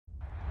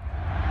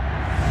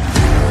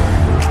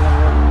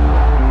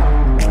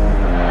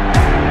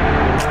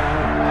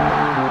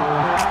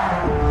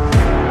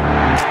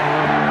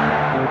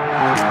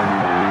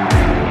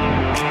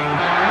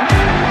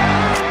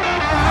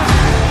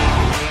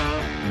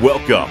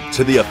Welcome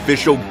to the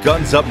official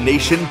Guns Up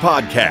Nation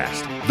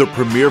podcast, the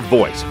premier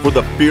voice for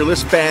the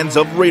fearless fans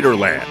of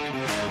Raiderland.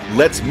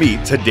 Let's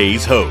meet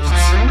today's hosts.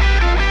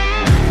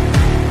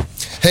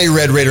 Hey,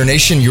 Red Raider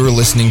Nation, you're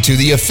listening to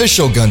the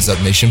official Guns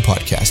Up Nation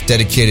podcast,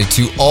 dedicated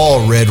to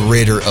all Red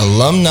Raider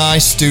alumni,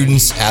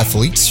 students,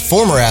 athletes,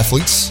 former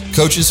athletes,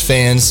 coaches,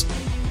 fans,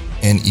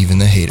 and even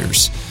the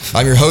haters.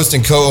 I'm your host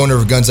and co-owner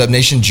of Guns Up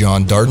Nation,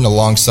 John Darden,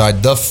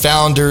 alongside the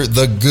founder,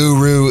 the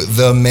guru,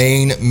 the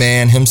main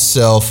man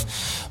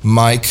himself,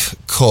 Mike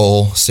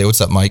Cole. Say what's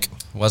up, Mike.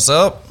 What's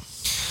up?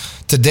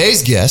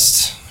 Today's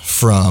guest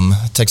from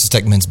Texas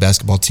Tech men's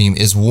basketball team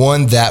is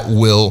one that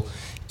will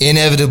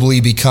inevitably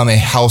become a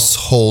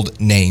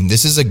household name.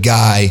 This is a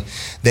guy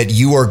that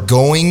you are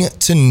going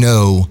to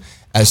know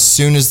as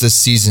soon as the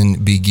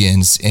season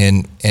begins.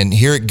 And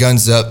here at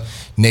Guns Up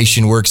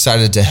Nation, we're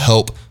excited to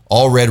help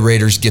all Red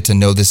Raiders get to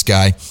know this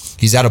guy.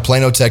 He's out of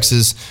Plano,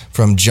 Texas,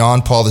 from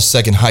John Paul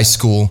II High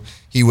School.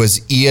 He was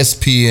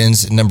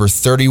ESPN's number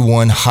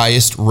 31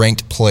 highest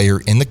ranked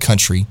player in the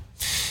country.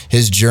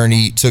 His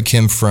journey took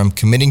him from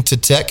committing to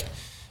Tech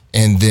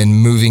and then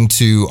moving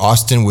to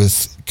Austin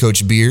with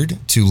Coach Beard,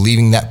 to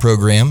leaving that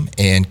program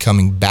and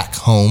coming back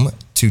home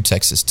to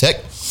Texas Tech.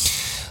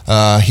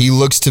 He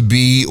looks to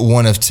be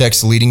one of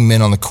Tech's leading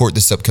men on the court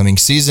this upcoming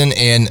season,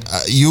 and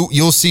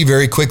you'll see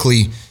very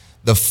quickly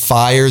the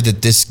fire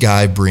that this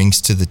guy brings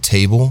to the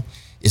table.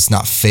 It's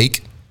not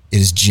fake. It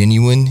is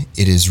genuine.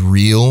 It is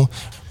real.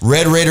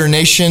 Red Raider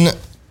Nation,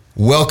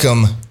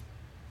 welcome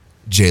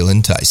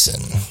Jalen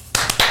Tyson.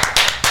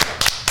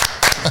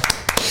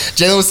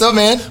 Jalen, what's up,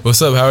 man? What's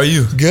up? How are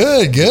you?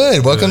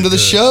 Good. Welcome to the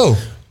show.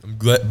 I'm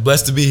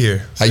blessed to be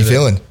here. How you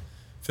feeling?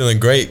 Feeling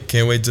great.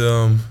 Can't wait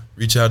to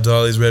reach out to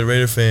all these Red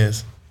Raider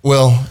fans.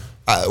 Well,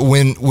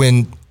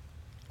 when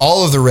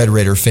all of the Red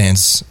Raider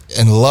fans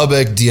in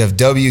Lubbock,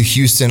 DFW,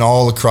 Houston,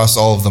 all across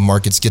all of the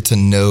markets get to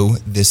know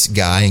this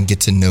guy and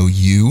get to know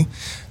you,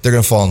 they're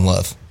going to fall in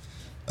love.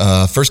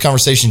 First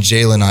conversation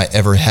Jalen and I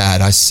ever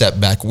had, I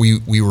sat back. We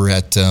were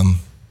at,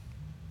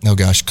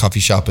 coffee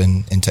shop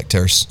in Tech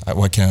Terrace.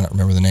 Why can't I not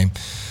remember the name?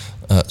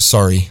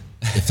 Sorry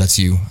if that's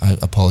you. I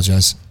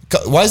apologize.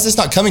 Why is this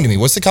not coming to me?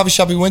 What's the coffee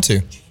shop we went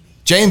to?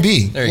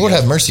 J&B. Lord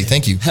have mercy.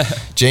 Thank you.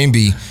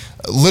 J&B.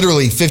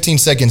 Literally 15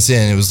 seconds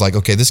in, it was like,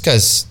 okay, this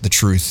guy's the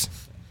truth.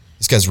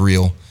 This guy's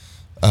real.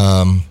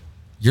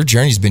 Your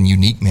journey's been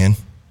unique, man.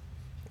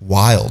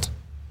 Wild.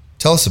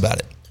 Tell us about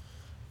it.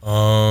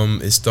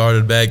 It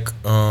started back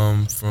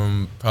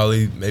from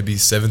probably maybe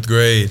 7th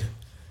grade.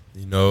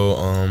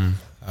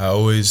 I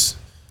always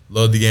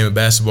loved the game of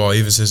basketball.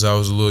 Even since I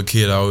was a little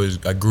kid,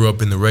 I grew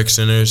up in the rec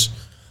centers.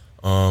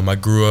 I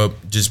grew up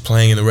just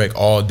playing in the rec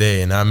all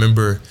day, and I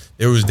remember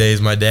there was days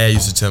my dad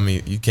used to tell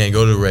me, "You can't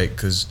go to the rec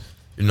because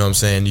you know what I'm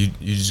saying,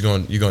 you're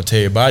gonna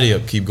tear your body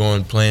up. Keep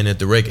going playing at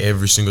the rec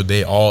every single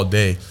day, all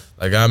day."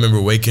 Like I remember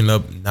waking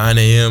up 9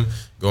 a.m.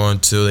 going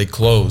till they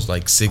closed,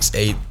 like 6,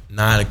 8,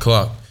 9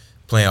 o'clock.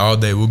 Playing all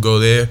day. We'll go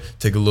there,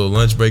 take a little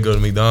lunch break, go to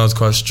McDonald's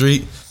across the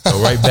street,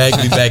 go right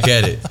back, be back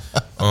at it.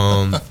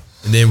 And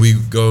then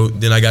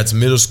then I got to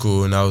middle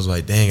school and I was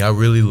like, dang, I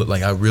really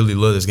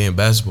love this game of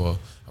basketball.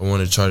 I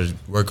want to try to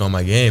work on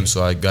my game.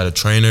 So I got a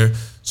trainer,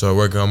 started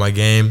working on my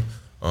game.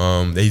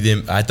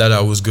 I thought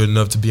I was good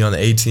enough to be on the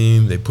A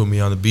team. They put me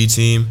on the B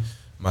team.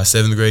 My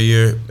 7th grade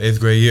year,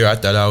 8th grade year, I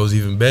thought I was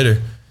even better.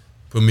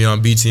 Put me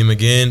on B team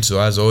again, so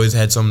I always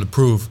had something to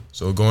prove.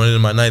 So going into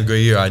my 9th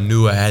grade year, I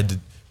knew I had to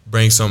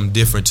bring something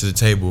different to the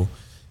table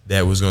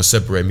that was going to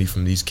separate me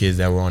from these kids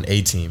that were on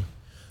A team.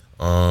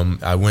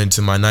 I went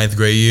to my 9th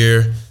grade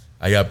year.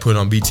 I got put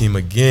on B team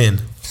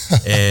again,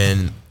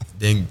 and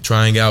then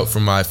trying out for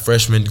my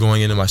freshman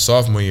going into my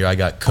sophomore year, I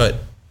got cut.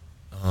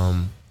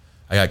 I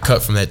got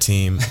cut from that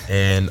team,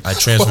 and I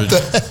transferred.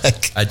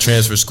 I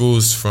transferred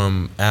schools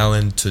from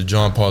Allen to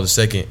John Paul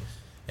II,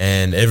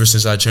 and ever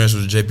since I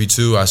transferred to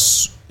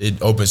JP2,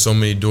 it opened so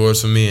many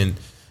doors for me, and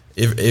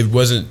it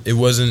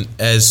wasn't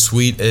as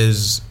sweet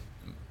as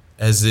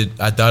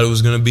I thought it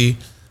was gonna be.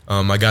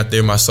 I got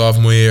there my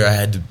sophomore year. I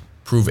had to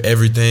prove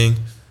everything.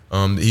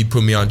 He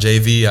put me on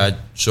JV. I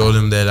showed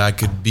him that I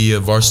could be a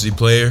varsity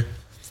player.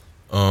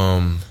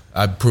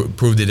 I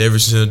proved it every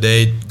single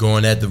day,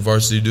 going at the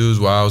varsity dudes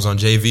while I was on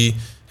JV,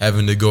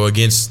 having to go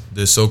against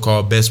the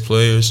so-called best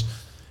players.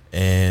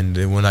 And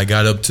then when I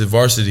got up to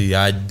varsity,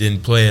 I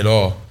didn't play at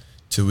all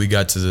till we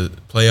got to the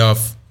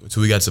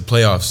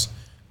playoffs.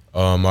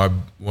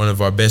 One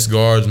of our best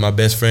guards, my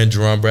best friend,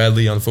 Jerron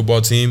Bradley, on the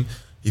football team,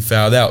 he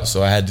fouled out,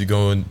 so I had to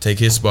go and take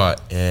his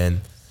spot.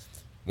 And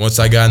once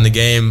I got in the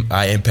game,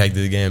 I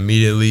impacted the game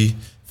immediately,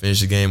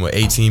 finished the game with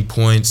 18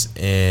 points,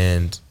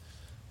 and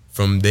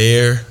from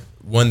there,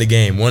 won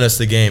us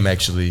the game,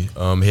 actually.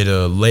 Hit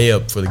a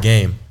layup for the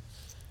game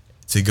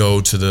to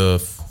go to the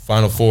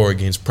Final Four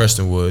against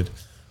Prestonwood.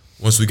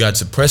 Once we got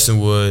to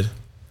Prestonwood,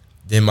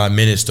 then my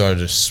minutes started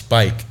to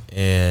spike,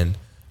 and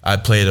I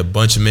played a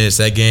bunch of minutes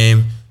that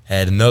game,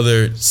 had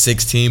another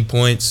 16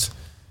 points,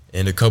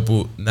 and a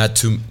couple,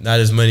 not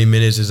as many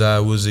minutes as I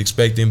was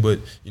expecting, but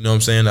you know what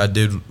I'm saying, I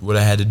did what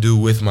I had to do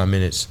with my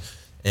minutes.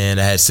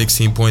 And I had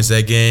 16 points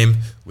that game,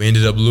 We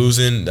ended up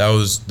losing. That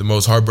was the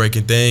most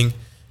heartbreaking thing.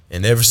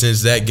 And ever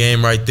since that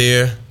game right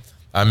there,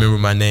 I remember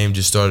my name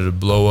just started to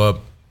blow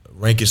up.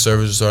 Ranking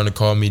service was starting to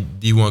call me.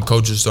 D1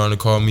 coaches starting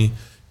to call me.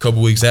 A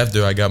couple weeks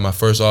after, I got my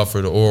first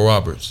offer to Oral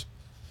Roberts.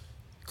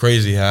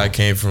 Crazy how I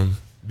came from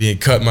being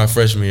cut my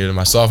freshman year to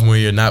my sophomore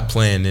year not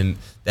playing. And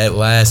that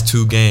last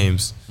 2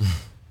 games,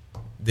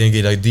 then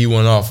get a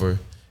D1 offer.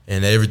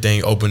 And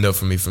everything opened up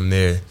for me from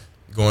there.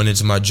 Going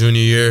into my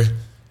junior year,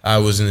 I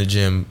was in the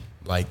gym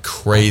like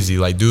crazy.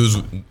 Like dudes,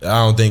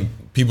 I don't think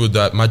people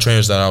thought, my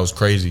trainers thought I was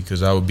crazy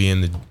because I would be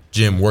in the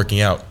gym working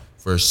out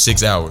for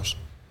 6 hours.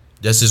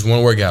 That's just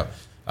one workout.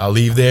 I'll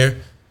leave there,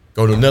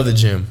 go to another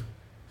gym,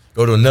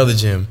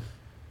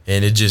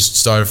 and it just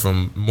started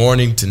from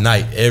morning to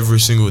night every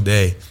single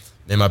day.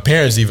 And my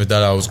parents even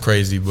thought I was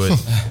crazy, but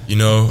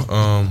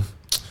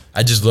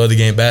I just love the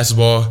game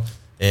basketball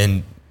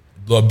and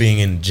love being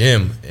in the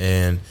gym.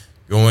 And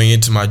going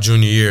into my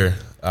junior year,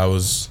 I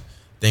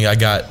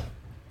got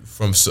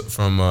from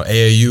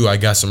AAU, I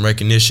got some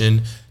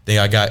recognition.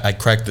 I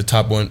cracked the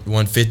top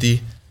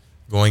 150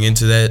 going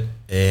into that.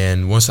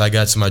 And once I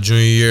got to my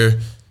junior year,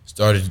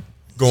 started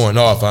going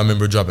off. I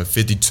remember dropping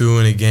 52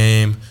 in a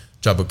game,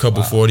 drop a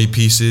couple 40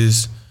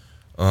 pieces.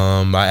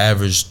 I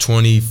averaged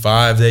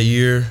 25 that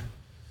year.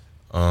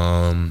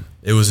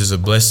 It was just a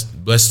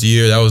blessed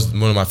year. That was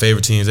one of my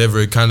favorite teams ever.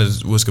 It kind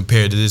of was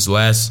compared to this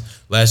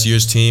last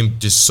year's team,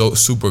 just so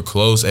super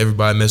close.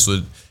 Everybody messed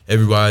with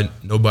everybody.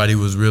 Nobody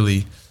was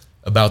really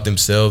about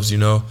themselves,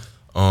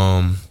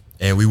 And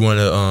we won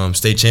a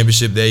state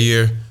championship that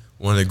year.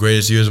 One of the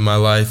greatest years of my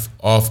life,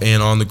 off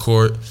and on the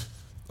court.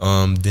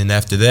 Then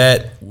after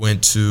that,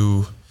 went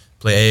to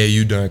play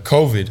AAU during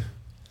COVID.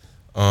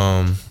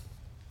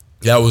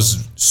 That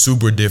was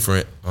super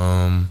different.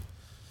 I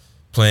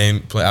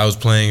was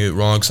playing it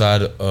wrong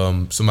side.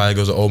 Somebody that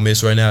goes to Ole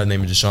Miss right now. His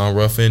name is Deshaun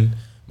Ruffin,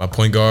 my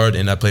point guard,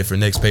 and I play for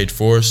Next Page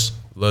Force.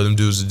 Love them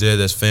dudes to death.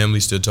 That's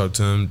family. Still talk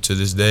to them to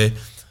this day.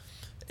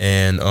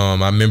 And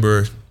I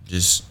remember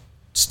just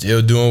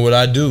still doing what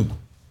I do,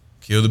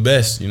 kill the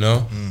best,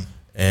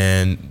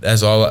 And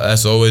that's all.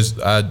 That's always.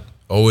 I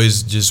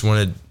always just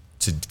wanted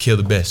to kill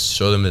the best,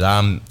 show them that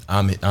I'm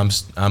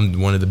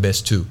one of the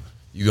best too.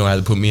 You're gonna have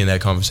to put me in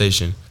that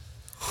conversation.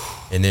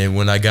 And then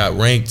when I got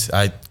ranked,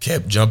 I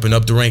kept jumping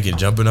up the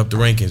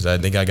rankings. I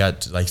think I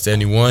got to like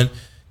 71.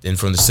 Then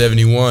from the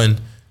 71,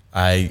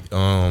 I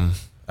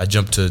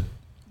jumped to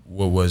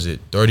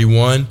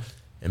 31.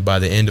 And by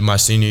the end of my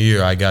senior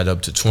year, I got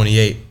up to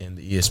 28 in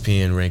the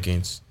ESPN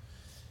rankings.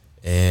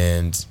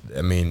 And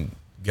I mean,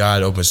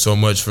 God opened so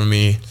much for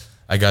me.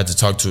 I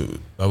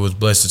was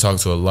blessed to talk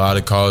to a lot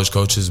of college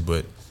coaches,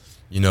 but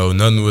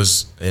nothing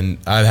was, and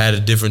I've had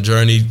a different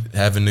journey,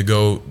 having to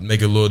go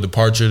make a little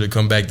departure to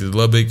come back to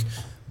Lubbock,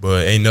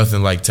 but ain't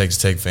nothing like Texas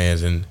Tech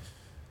fans. And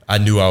I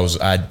knew I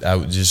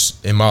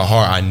just, in my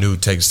heart, I knew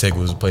Texas Tech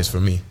was a place for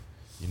me,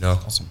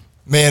 Awesome.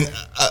 Man,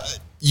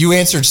 you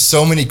answered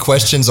so many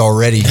questions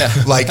already.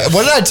 Like,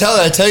 what did I tell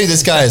you? I tell you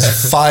this guy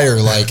is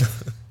fire. Like,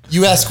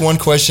 you ask one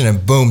question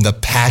and boom, the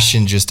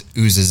passion just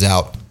oozes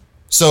out.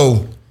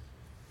 So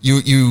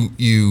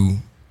you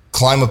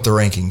climb up the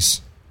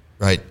rankings,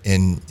 right?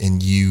 And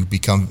you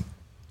become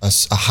a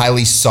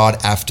highly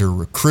sought after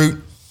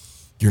recruit.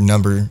 Your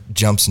number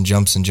jumps and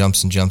jumps and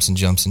jumps and jumps and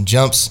jumps and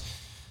jumps.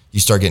 You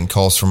start getting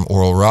calls from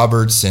Oral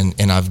Roberts,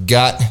 and I've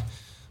got,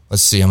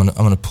 let's see, I'm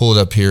gonna pull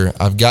it up here.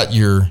 I've got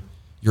your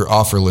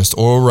offer list.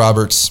 Oral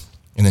Roberts,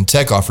 and then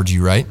Tech offered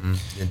you, right?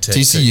 Mm-hmm.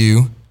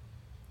 TCU,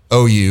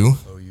 OU,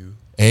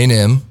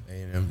 A&M,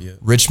 yeah.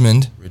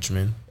 Richmond,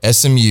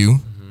 SMU,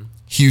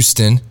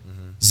 Houston,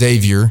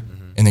 Xavier,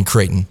 and then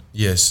Creighton.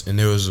 Yes, and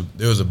there was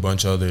a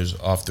bunch of others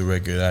off the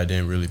record that I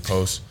didn't really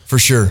post. For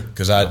sure.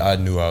 Because I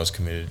knew I was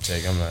committed to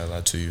Tech. I'm not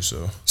allowed to you,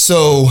 so.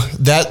 So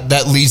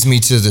that leads me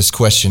to this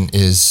question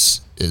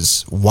is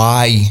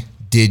why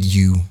did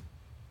you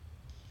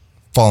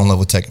fall in love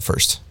with Tech at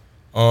first?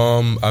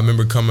 I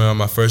remember coming on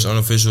my first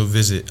unofficial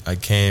visit. I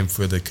came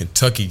for the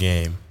Kentucky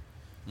game.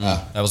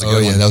 That was a good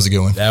one. Yeah, that was a good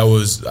one. That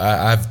was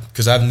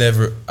because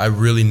I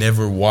really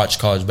never watched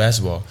college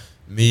basketball.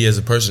 Me as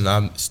a person,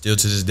 I'm still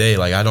to this day,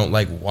 like, I don't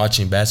like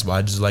watching basketball.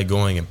 I just like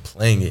going and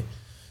playing it.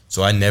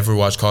 So I never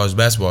watched college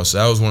basketball. So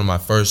that was one of my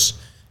first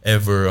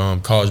ever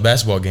college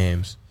basketball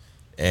games.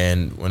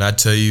 And when I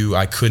tell you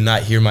I could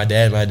not hear my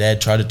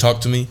dad tried to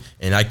talk to me,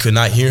 and I could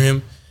not hear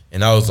him.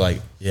 And I was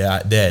like,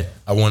 yeah, Dad,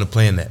 I want to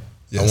play in that.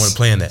 Yes. I want to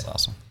play in that. That's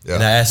awesome. Yeah.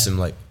 And I asked him,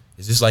 like,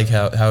 is this like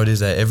how it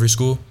is at every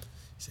school?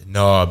 He said,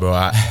 no, bro,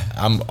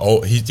 I'm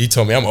old. He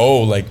told me I'm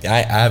old. Like,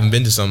 I haven't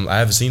been to I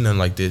haven't seen nothing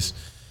like this.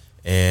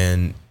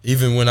 And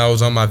even when I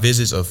was on my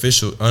visits,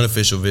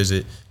 unofficial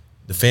visit,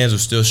 the fans were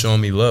still showing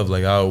me love.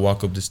 Like, I would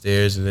walk up the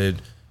stairs and they'd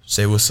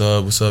say, what's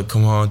up,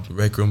 come on,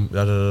 rec room,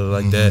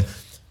 like that.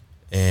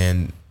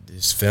 And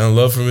just fell in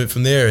love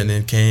from there, and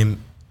then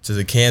came to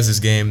the Kansas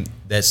game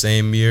that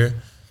same year,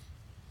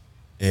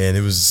 and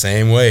it was the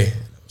same way.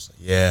 I was like,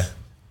 yeah,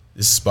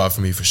 this is a spot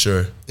for me for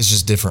sure. It's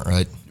just different,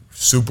 right?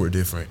 Super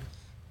different.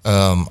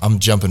 I'm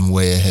jumping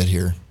way ahead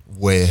here,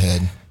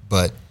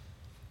 but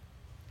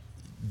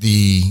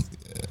the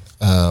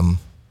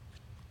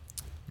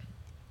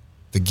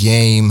the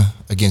game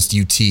against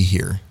UT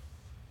here.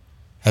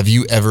 Have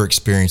you ever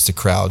experienced a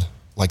crowd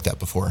like that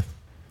before?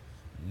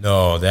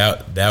 No,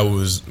 that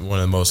was one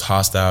of the most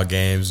hostile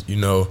games. You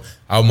know,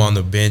 I'm on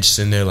the bench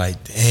sitting there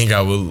like, dang,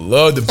 I would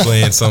love to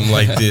play in something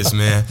like this,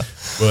 man.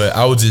 But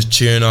I was just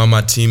cheering on my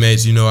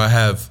teammates. You know, I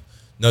have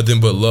nothing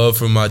but love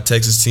for my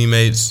Texas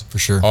teammates. For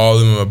sure. All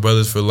of them are my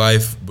brothers for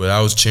life. But I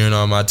was cheering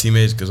on my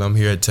teammates because I'm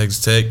here at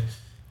Texas Tech,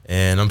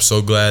 and I'm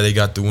so glad they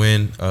got the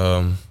win.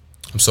 I'm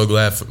so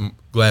glad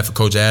for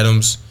Coach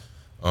Adams.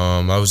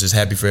 I was just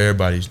happy for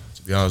everybody,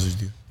 to be honest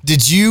with you.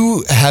 Did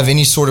you have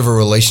any sort of a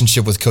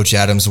relationship with Coach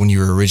Adams when you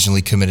were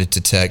originally committed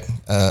to Tech?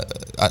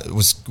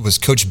 Was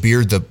Coach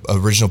Beard the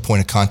original point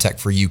of contact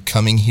for you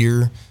coming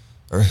here?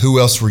 Or who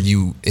else were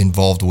you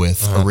involved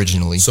with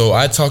originally? So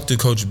I talked to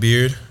Coach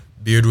Beard.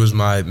 Beard was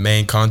my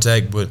main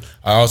contact, but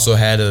I also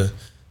had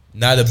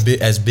not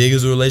as big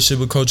as a relationship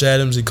with Coach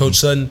Adams and Coach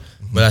Sutton,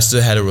 but I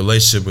still had a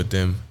relationship with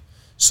them.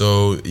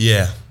 So,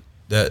 yeah,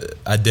 that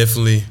I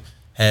definitely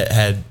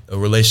had a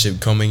relationship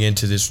coming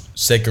into this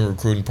second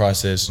recruiting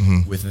process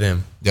with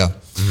them. Yeah.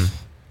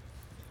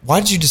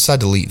 Why did you decide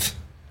to leave?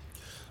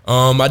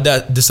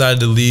 I decided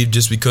to leave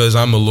just because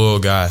I'm a loyal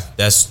guy.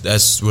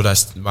 That's what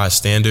my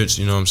standards.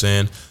 You know what I'm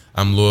saying?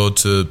 I'm loyal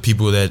to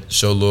people that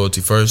show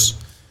loyalty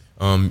first.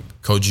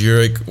 Coach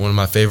Urick, one of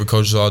my favorite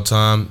coaches of all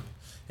time,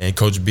 and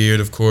Coach Beard,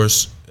 of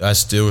course, I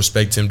still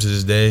respect him to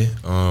this day.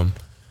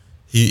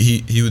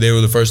 They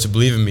were the first to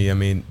believe in me. I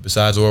mean,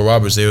 besides Oral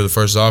Roberts, they were the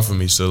first to offer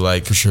me. So,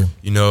 like, for sure,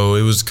 you know,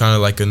 it was kind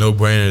of like a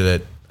no-brainer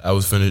that I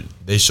was finna.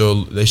 They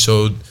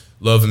showed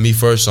love in me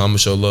first, so I'm gonna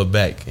show love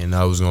back, and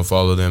I was gonna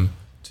follow them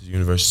to the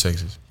University of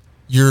Texas.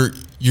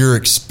 Your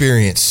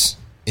experience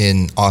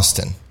in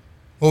Austin,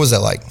 what was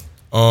that like?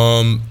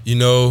 You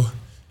know,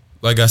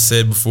 like I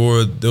said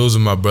before, those are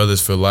my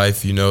brothers for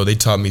life. You know, they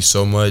taught me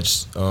so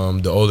much.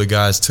 The older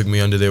guys took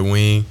me under their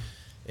wing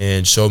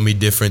and showed me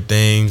different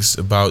things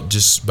about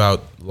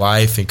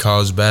life and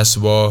college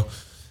basketball,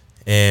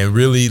 and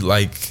really,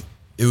 like,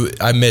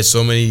 I met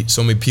so many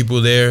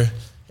people there,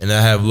 and I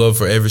have love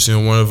for every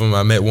single one of them.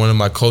 I met one of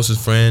my closest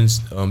friends,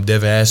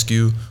 Devin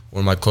Askew,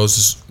 one of my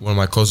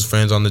closest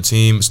friends on the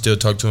team. Still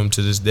talk to him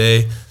to this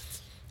day,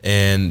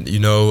 and you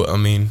know, I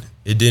mean,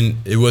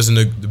 it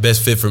wasn't the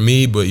best fit for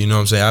me, but you know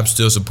what I'm saying, I'm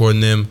still supporting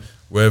them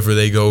wherever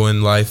they go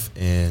in life,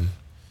 and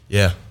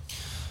yeah.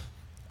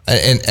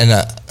 And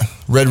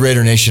Red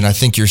Raider Nation, I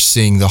think you're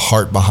seeing the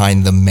heart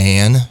behind the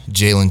man,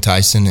 Jalen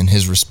Tyson, and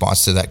his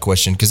response to that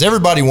question. Because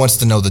everybody wants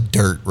to know the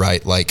dirt,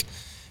 right? Like,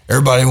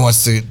 everybody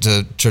wants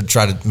to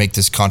try to make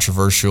this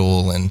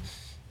controversial, and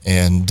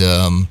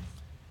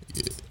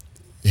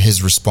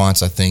his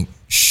response, I think,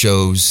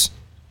 shows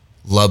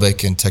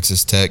Lubbock and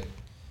Texas Tech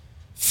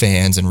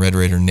fans and Red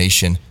Raider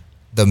Nation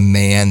the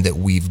man that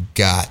we've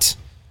got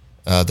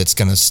that's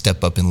going to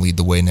step up and lead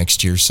the way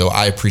next year. So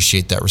I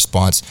appreciate that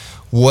response.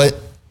 What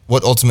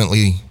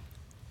ultimately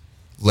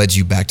led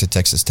you back to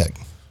Texas Tech?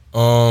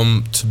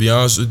 To be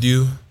honest with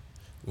you,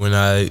 when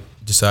I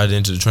decided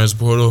into the transfer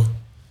portal,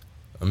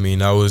 I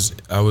mean, I was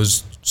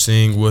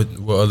seeing what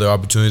other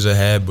opportunities I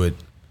had, but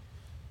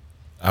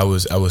I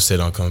was set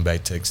on coming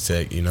back to Texas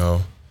Tech. You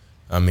know,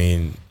 I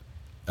mean,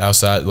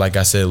 outside, like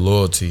I said,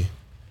 loyalty.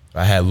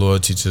 I had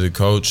loyalty to the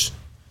coach.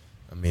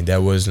 I mean,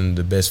 that wasn't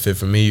the best fit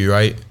for me,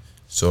 right?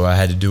 So I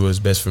had to do what's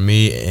best for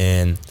me,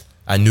 and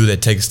I knew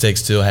that Texas Tech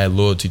still had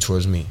loyalty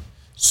towards me.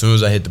 As soon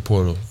as I hit the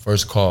portal,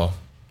 first call,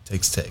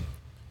 Texas Tech.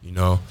 You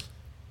know,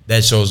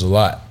 that shows a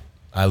lot.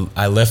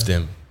 I left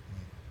them.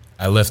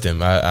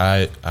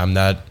 I'm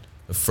not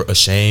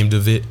ashamed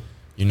of it.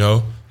 You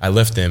know, I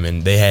left them,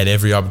 and they had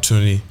every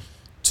opportunity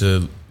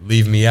to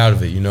leave me out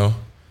of it. You know,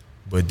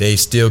 but they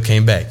still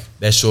came back.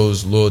 That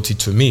shows loyalty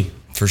to me.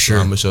 For sure.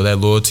 So I'm gonna show that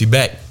loyalty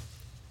back.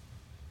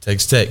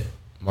 Texas Tech,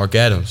 Mark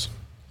Adams.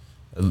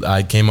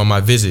 I came on my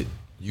visit.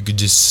 You could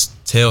just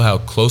tell how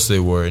close they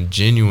were and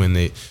genuine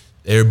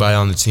everybody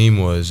on the team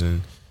was,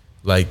 and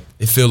like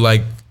it felt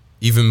like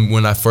even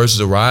when I first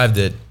arrived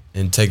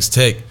in Texas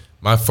Tech,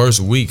 my first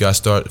week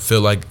felt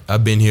like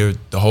I've been here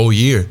the whole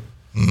year.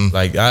 Mm-hmm.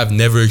 Like I've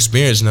never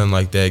experienced nothing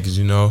like that, because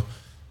you know,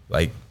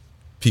 like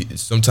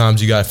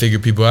sometimes you gotta figure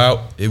people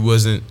out. It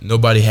wasn't,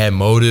 nobody had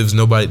motives.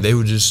 They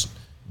were just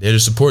there to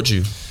support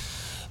you.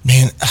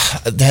 Man,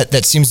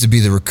 that seems to be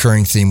the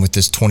recurring theme with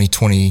this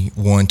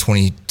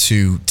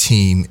 2021-22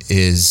 team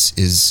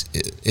is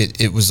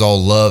it was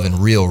all love and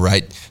real,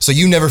 right? So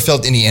you never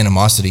felt any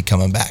animosity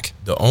coming back?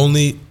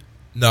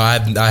 I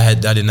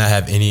did not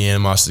have any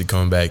animosity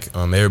coming back.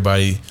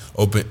 Everybody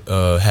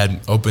had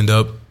opened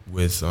up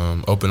with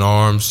open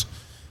arms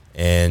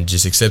and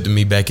just accepted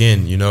me back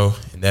in, you know,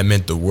 and that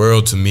meant the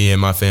world to me and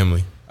my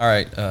family. All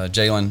right,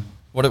 Jalen,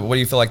 what do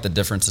you feel like the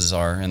differences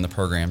are in the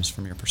programs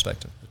from your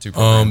perspective? The two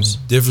programs.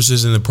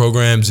 Differences in the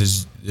programs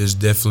is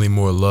definitely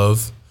more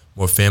love,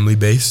 more family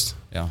based.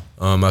 Yeah.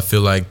 I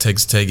feel like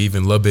Texas Tech,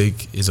 even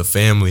Lubbock, is a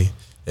family.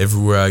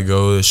 Everywhere I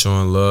go, they're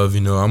showing love.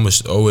 You know, I'm gonna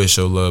always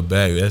show love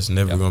back. That's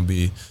never gonna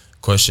be a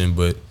question.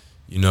 But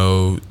you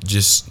know,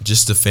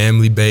 just the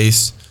family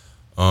base,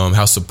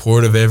 how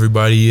supportive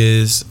everybody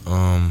is.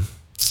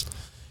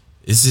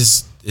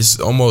 it's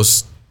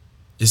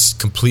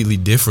completely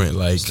different.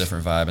 Like It's a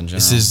different vibe in general.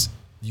 It's just,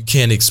 you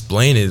can't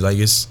explain it. Like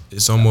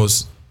it's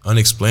almost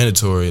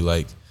unexplanatory.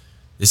 Like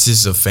it's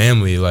just a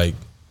family. Like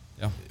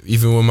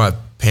even when my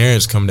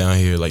parents come down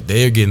here, like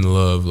they are getting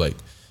love. Like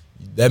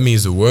that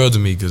means the world to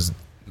me because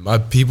my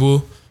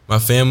people, my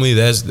family,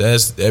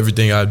 that's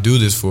everything I do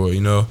this for.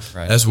 You know,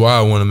 that's why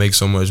I want to make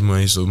so much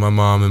money. So my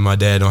mom and my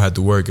dad don't have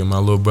to work, and my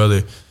little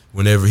brother,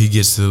 whenever he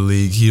gets to the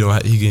league, he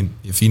can,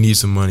 if he needs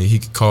some money, he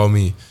can call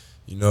me.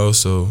 You know,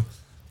 so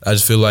I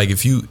just feel like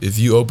if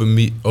you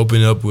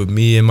open up with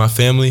me and my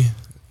family,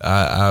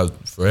 I'll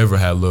forever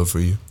have love for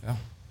you. Yeah,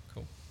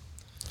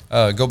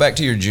 cool. Go back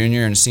to your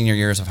junior and senior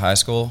years of high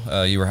school.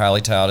 You were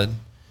highly touted.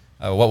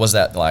 What was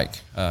that like?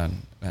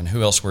 And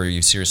who else were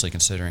you seriously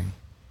considering?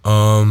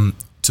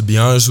 To be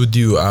honest with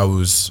you,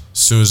 as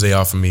soon as they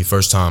offered me,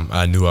 first time,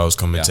 I knew I was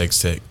coming to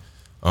Texas Tech.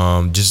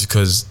 Just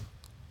because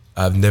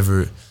I've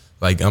never,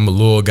 like, I'm a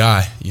loyal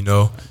guy, you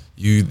know.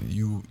 You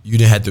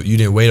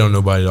didn't wait on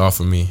nobody to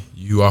offer me.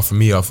 You offered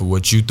me off of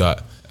what you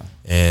thought.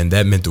 And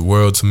that meant the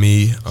world to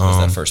me. So was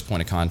that first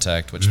point of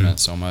contact, which meant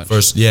so much?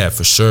 For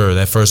sure.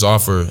 That first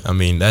offer, I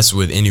mean, that's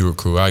with any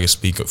recruit. I can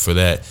speak up for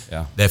that.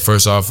 Yeah. That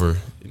first offer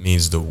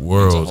means the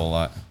world. It means a whole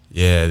lot.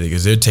 Yeah,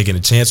 because they're taking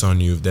a chance on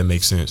you, if that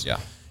makes sense. Yeah.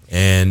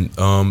 And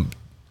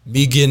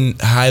me getting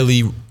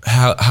highly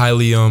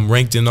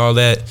ranked and all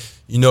that,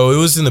 you know, it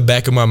was in the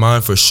back of my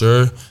mind for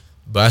sure,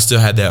 but I still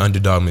had that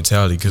underdog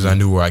mentality because I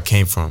knew where I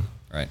came from.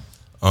 Right.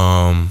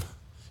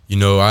 You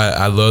know,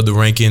 I love the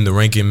ranking. The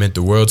ranking meant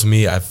the world to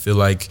me. I feel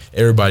like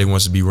everybody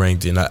wants to be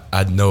ranked, and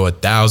I know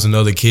 1,000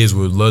 other kids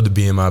would love to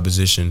be in my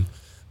position,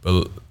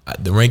 but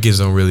the rankings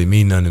don't really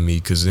mean nothing to me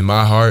because in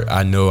my heart,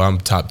 I know I'm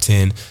top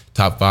 10,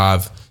 top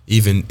 5,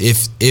 even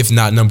if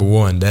not number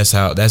 1.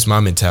 That's my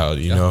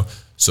mentality, you know.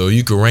 So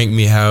you can rank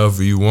me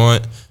however you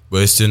want,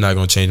 but it's still not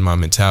gonna change my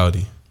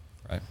mentality.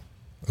 Right.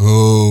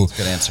 Ooh,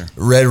 good answer.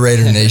 Red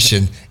Raider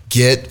Nation,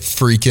 get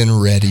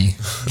freaking ready.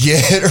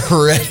 Get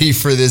ready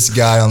for this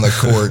guy on the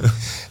court.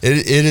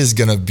 It is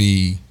gonna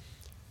be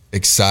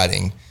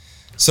exciting.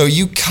 So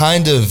you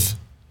kind of,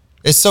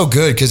 it's so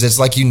good because it's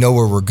like you know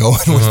where we're going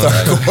with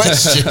our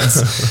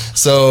questions.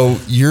 So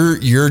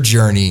your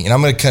journey, and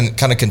I'm going to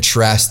kind of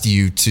contrast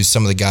you to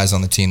some of the guys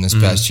on the team this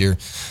past year.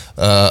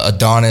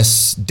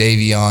 Adonis,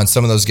 Davion,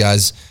 some of those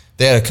guys,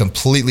 they had a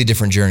completely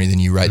different journey than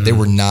you, right? They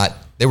were not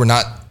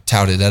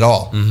touted at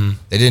all.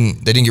 They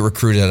didn't get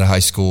recruited out of high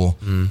school.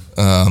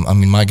 I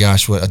mean, my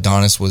gosh, what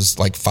Adonis was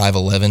like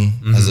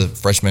 5'11" as a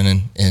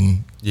freshman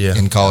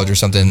in college or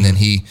something, and then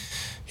he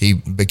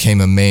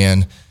became a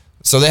man.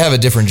 So they have a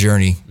different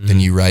journey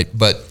than you, right?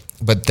 But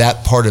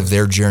that part of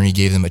their journey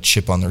gave them a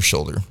chip on their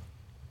shoulder.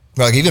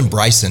 Like even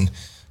Bryson,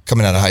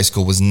 coming out of high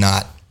school, was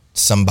not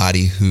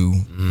somebody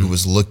who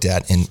was looked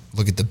at, and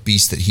look at the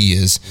beast that he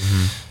is.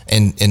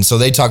 And so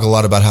they talk a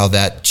lot about how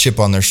that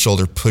chip on their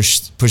shoulder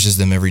pushes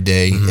them every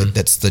day.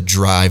 That's the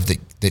drive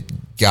that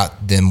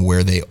got them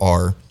where they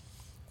are.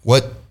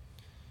 And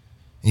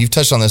you've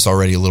touched on this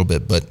already a little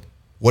bit, but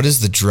what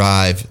is the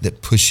drive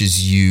that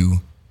pushes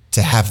you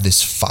to have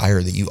this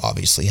fire that you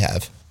obviously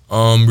have?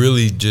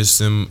 Really just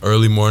some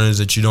early mornings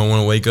that you don't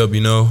want to wake up,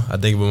 you know. I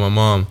think about my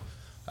mom.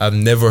 I've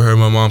never heard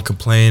my mom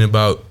complain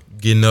about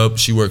getting up.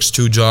 She works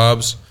 2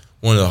 jobs,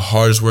 one of the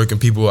hardest working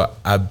people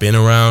I've been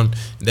around.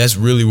 That's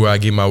really where I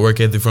get my work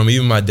ethic from.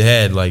 Even my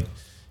dad, like,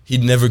 he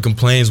never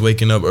complains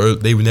waking up early.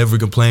 They would never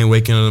complain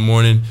waking up in the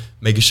morning,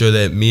 making sure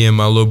that me and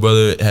my little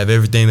brother have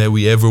everything that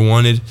we ever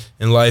wanted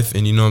in life.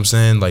 And you know what I'm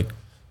saying? Like,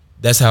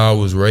 that's how I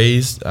was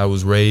raised.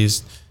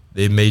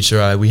 They made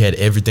sure we had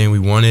everything we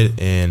wanted,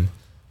 and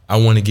I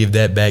want to give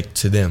that back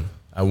to them.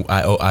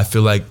 I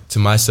feel like to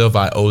myself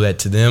I owe that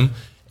to them,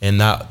 and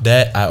not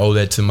that I owe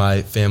that to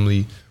my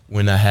family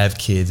when I have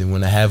kids and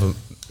when I have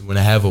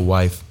a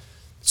wife.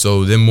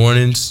 So them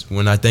mornings,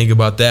 when I think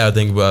about that, I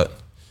think about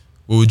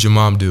what would your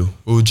mom do?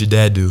 What would your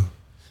dad do?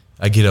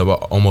 I get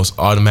up almost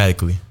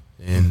automatically,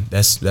 and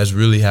that's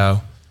really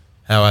how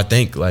I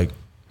think. Like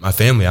my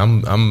family,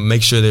 I'm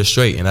make sure they're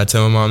straight, and I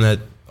tell my mom that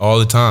all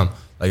the time.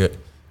 Like,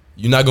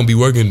 you're not gonna be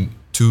working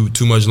too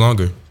much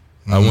longer.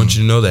 I want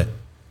you to know that.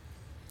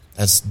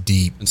 That's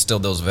deep.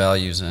 Instilled those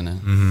values in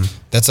it.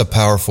 That's a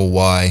powerful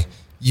why.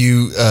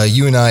 You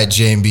and I at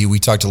JMB, we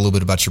talked a little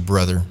bit about your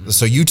brother.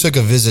 So you took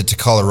a visit to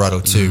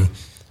Colorado too,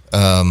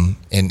 and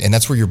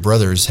that's where your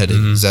brother is headed.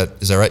 Is that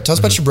right? Tell us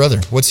about your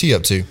brother. What's he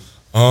up to?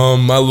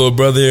 My little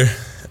brother,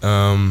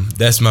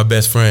 that's my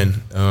best friend.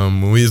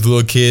 When we was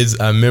little kids,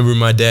 I remember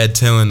my dad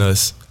telling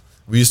us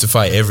we used to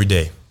fight every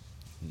day.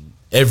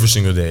 Every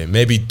single day,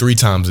 maybe 3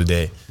 times a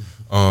day.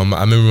 I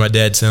remember my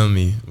dad telling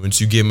me,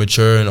 once you get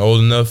mature and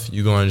old enough,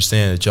 you're going to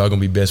understand that y'all going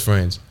to be best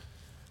friends.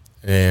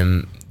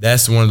 And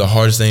that's one of the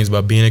hardest things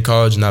about being in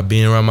college, not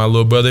being around my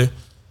little brother.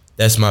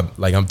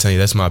 I'm telling you,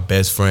 that's my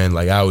best friend.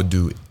 Like, I would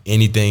do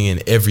anything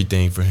and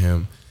everything for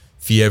him.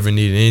 If he ever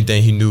needed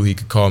anything, he knew he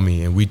could call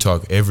me. And we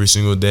talk every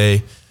single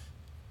day,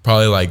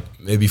 probably like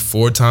maybe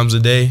 4 times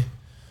a day.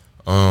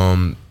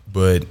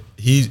 But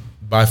he,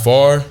 by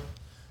far,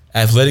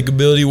 athletic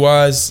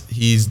ability-wise,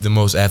 he's the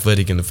most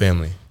athletic in the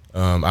family.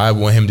 I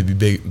want him to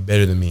be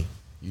better than me,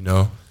 you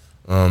know.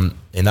 And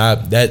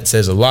that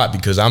says a lot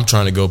because I'm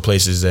trying to go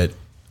places that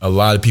a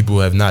lot of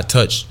people have not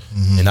touched,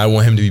 and I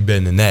want him to be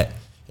better than that.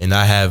 And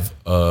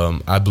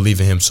I believe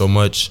in him so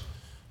much.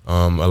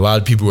 A lot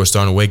of people are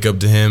starting to wake up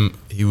to him.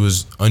 He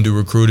was under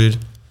recruited.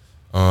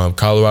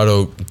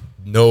 Colorado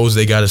knows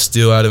they got a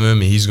steal out of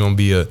him, and he's going to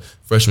be a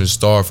freshman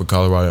star for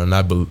Colorado. And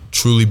I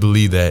truly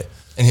believe that.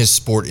 And his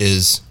sport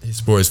is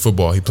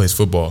football. He plays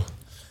football,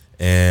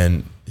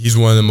 and he's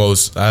one of the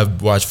most.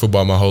 I've watched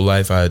football my whole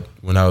life.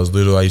 When I was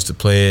little, I used to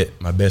play it.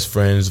 My best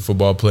friend is a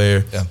football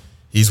player. Yeah.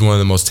 He's one of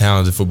the most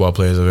talented football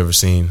players I've ever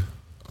seen.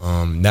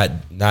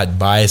 Not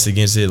biased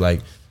against it. Like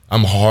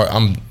I'm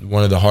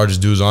one of the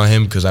hardest dudes on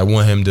him because I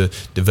want him to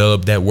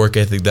develop that work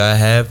ethic that I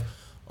have.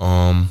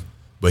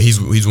 But he's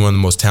one of the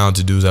most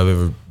talented dudes I've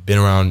ever been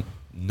around,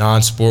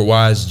 non-sport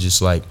wise.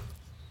 Just like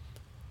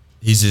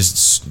he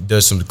just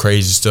does some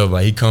crazy stuff.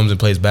 Like he comes and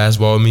plays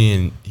basketball with me,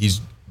 and he's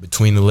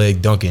between the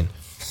leg dunking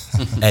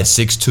at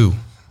 6'2".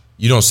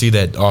 You don't see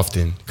that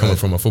often coming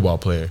from a football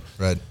player.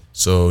 Right.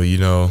 So, you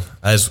know,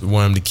 I just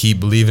want him to keep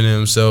believing in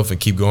himself and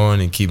keep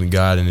going and keeping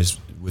God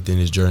within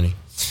his journey.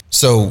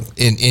 So,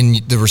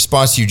 in the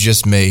response you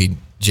just made,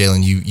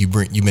 Jalen,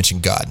 you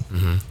mentioned God,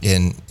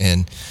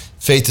 and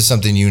faith is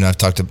something you and I've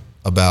talked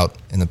about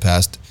in the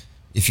past.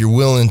 If you're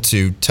willing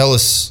to tell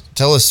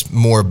us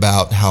more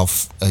about how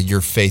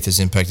your faith has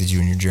impacted you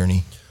in your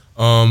journey.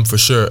 For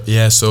sure,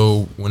 yeah.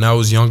 So when I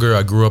was younger,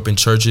 I grew up in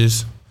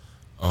churches.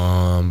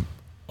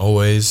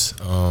 Always,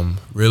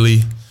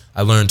 really.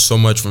 I learned so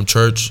much from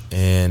church,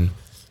 and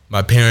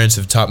my parents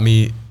have taught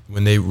me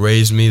when they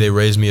raised me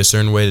a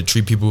certain way to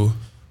treat people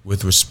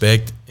with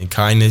respect and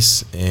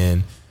kindness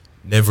and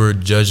never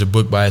judge a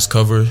book by its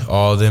cover.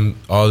 All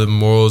the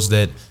morals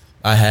that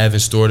I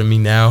have stored in me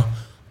now.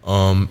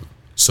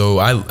 So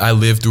I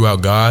live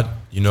throughout God.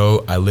 You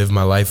know, I live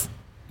my life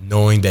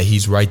knowing that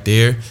he's right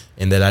there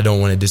and that I don't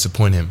want to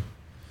disappoint him.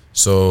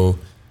 So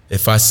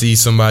if I see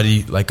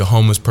somebody like a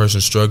homeless person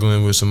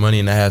struggling with some money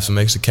and I have some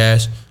extra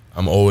cash,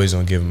 I'm always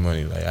gonna give them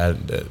money. Like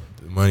the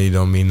money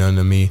don't mean nothing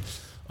to me.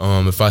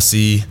 If I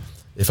see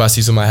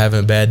somebody having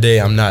a bad day,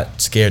 I'm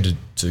not scared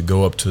to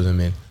go up to them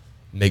and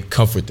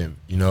comfort them.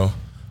 You know,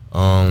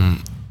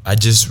 I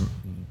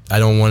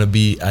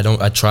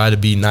try to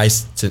be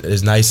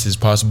as nice as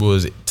possible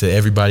to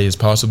everybody as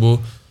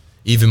possible,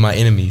 even my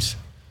enemies.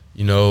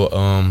 You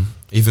know,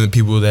 even the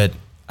people that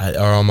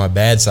are on my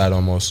bad side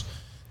almost.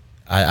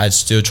 I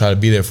still try to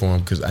be there for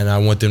them and I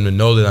want them to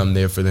know that I'm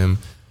there for them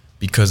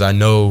because I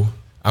know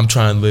I'm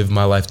trying to live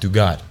my life through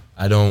God.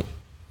 I don't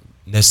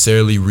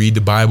necessarily read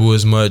the Bible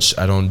as much.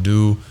 I don't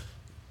do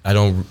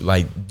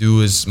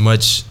as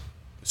much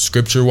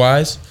scripture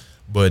wise,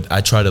 but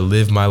I try to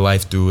live my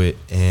life through it.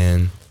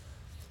 And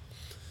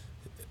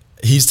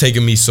he's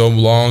taken me so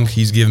long.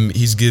 He's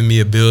given me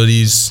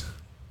abilities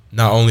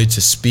not only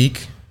to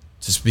speak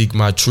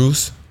my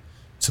truth,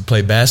 to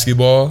play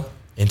basketball,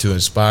 and to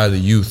inspire the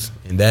youth.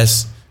 And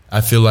I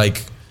feel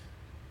like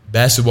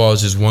basketball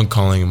is just one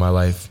calling in my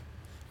life.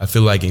 I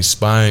feel like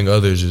inspiring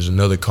others is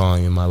another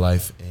calling in my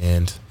life.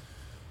 And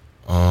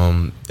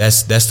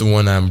that's the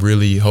one I'm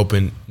really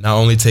hoping not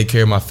only take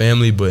care of my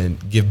family,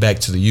 but give back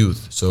to the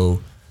youth.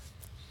 So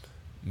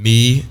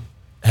me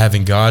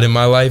having God in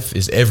my life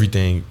is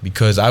everything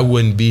because I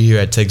wouldn't be here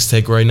at Texas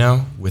Tech right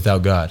now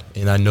without God.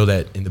 And I know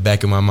that in the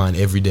back of my mind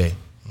every day.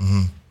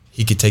 Mm-hmm.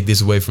 He could take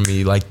this away from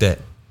me like that,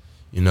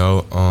 you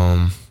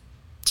know.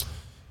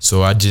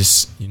 So I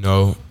just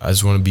want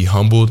to be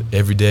humbled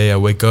every day I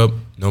wake up,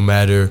 no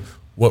matter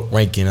what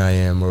ranking I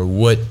am or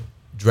what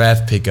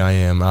draft pick I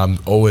am. I'm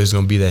always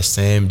going to be that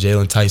same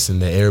Jalen Tyson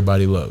that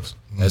everybody loves.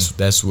 Mm-hmm.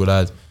 That's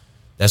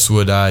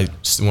what I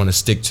want to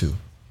stick to.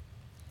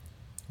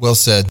 Well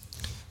said.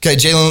 Okay,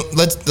 Jalen,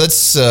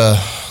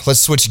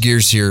 let's switch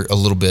gears here a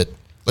little bit.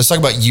 Let's talk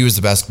about you as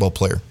a basketball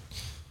player.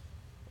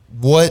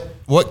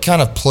 What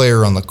kind of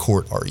player on the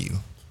court are you?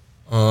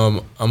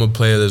 I'm a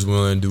player that's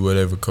willing to do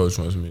whatever coach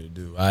wants me to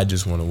do. I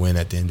just want to win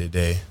at the end of the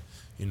day.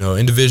 You know,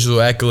 individual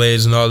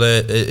accolades and all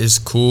that, it's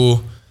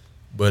cool,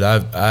 but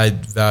I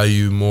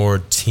value more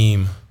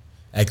team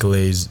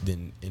accolades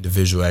than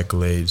individual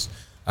accolades.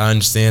 I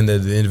understand that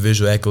the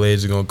individual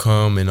accolades are going to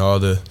come and all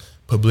the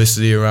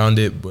publicity around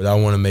it, but I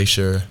want to make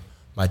sure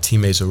my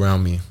teammates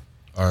around me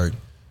are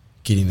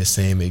getting the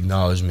same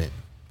acknowledgement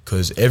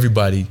because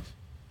everybody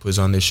puts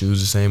on their shoes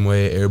the same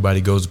way.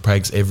 Everybody goes to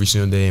practice every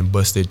single day and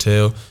busts their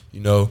tail. You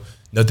know,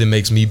 nothing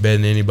makes me better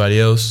than anybody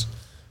else.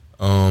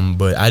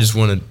 But I just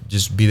want to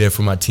just be there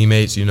for my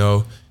teammates, you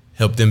know,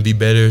 help them be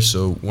better.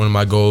 So one of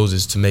my goals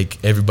is to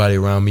make everybody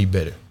around me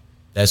better.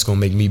 That's going to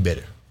make me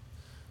better.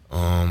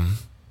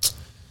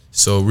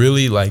 So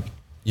really, like,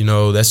 you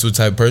know, that's what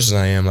type of person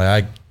I am.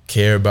 Like, I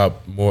care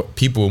about more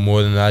people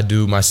more than I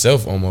do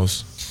myself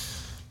almost.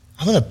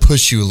 I'm going to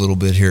push you a little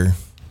bit here.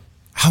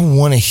 I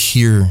want to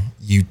hear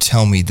you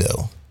tell me,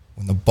 though,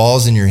 when the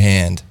ball's in your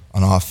hand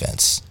on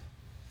offense,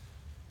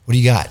 what do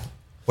you got?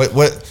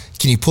 What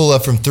can you pull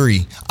up from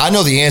three? I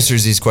know the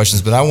answers to these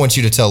questions, but I want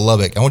you to tell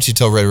Lubbock. I want you to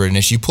tell Red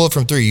Nation. You pull it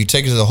from three. You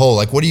take it to the hole.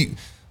 Like, what do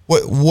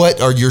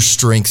What are your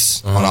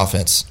strengths on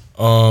offense?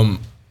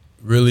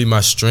 Really,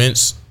 my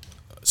strengths,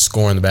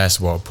 scoring the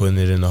basketball, putting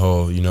it in the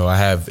hole. I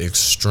have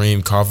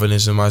extreme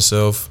confidence in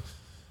myself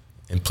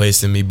and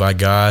placed in me by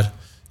God.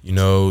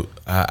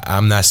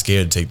 I'm not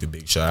scared to take the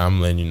big shot.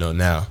 I'm letting you know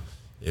now.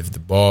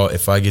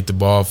 If I get the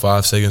ball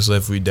 5 seconds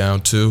left, we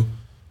down 2,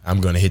 I'm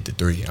going to hit the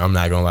 3. I'm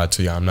not going to lie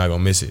to you. I'm not going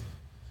to miss it.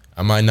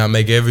 I might not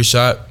make every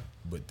shot,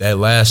 but that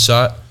last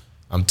shot,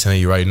 I'm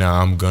telling you right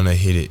now, I'm going to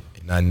hit it.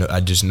 And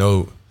I just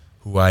know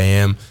who I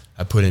am.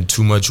 I put in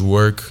too much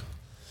work.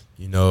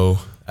 I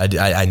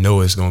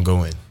know it's going to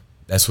go in.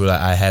 That's what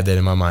I had that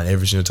in my mind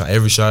every single time.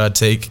 Every shot I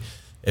take,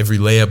 every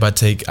layup I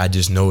take, I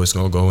just know it's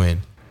going to go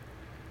in.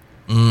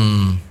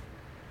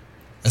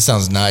 That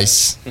sounds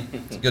nice.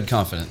 Good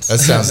confidence. That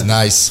sounds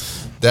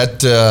nice. That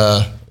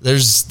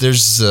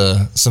there's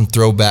some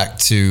throwback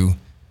to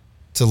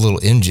little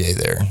MJ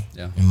there,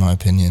 in my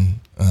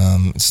opinion.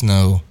 It's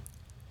not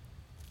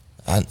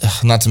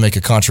to make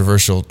a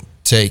controversial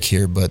take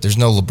here, but there's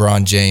no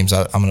LeBron James.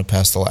 I'm going to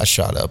pass the last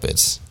shot up.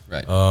 It's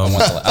right.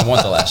 I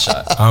want the last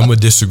shot. I'm going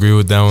to disagree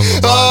with that one,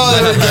 LeBron.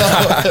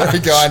 Oh, there we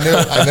go. I knew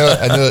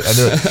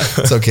it.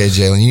 It's okay,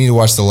 Jalen. You need to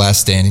watch The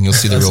Last Stand, and you'll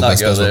see the real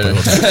best basketball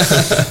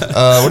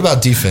player. What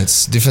about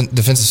defense?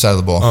 Defensive side of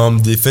the ball.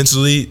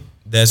 Defensively,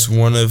 that's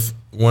one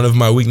of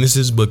my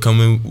weaknesses. But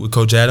coming with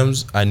Coach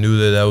Adams, I knew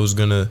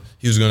that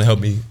he was gonna help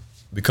me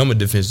become a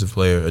defensive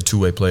player, a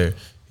two-way player.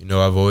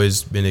 I've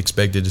always been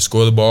expected to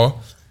score the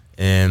ball,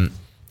 and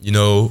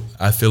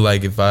I feel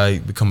like if I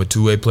become a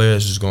two-way player,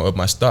 it's just gonna up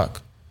my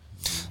stock.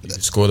 You can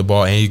score the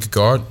ball and you can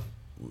guard.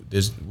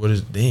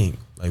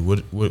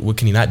 What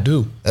can he not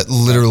do? That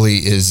literally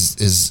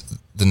is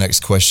the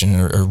next question,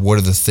 or what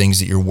are the things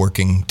that you're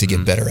working to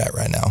get better at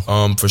right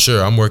now? For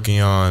sure, I'm working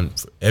on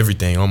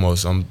everything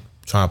almost. I'm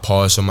trying to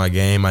polish on my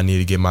game. I need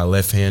to get my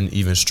left hand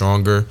even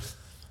stronger,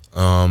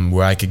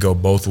 where I could go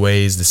both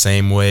ways the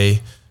same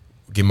way.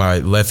 Get my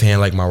left hand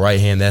like my right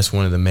hand. That's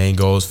one of the main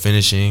goals,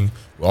 finishing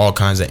with all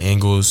kinds of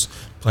angles,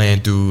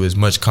 playing through as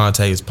much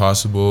contact as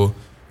possible,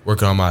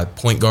 working on my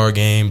point guard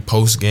game,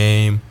 post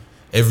game,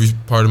 every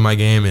part of my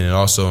game, and then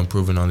also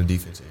improving on the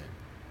defense end.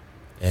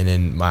 And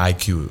then my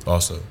IQ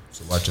also,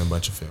 so watching a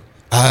bunch of film.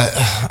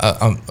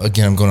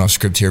 I'm going off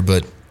script here,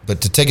 but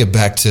to take it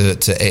back to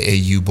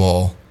AAU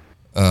ball,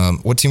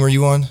 what team were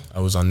you on?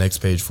 I was on Next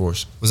Page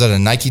Force. Was that a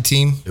Nike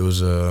team? It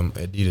was an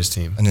Adidas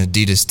team. An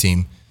Adidas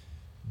team.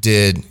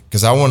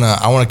 Because I want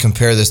to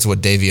compare this to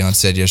what Davion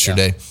said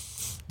yesterday.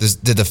 Yeah.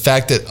 Did the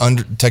fact that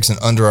Texas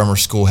Under Armour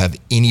school have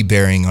any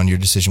bearing on your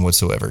decision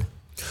whatsoever?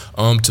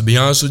 To be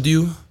honest with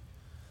you,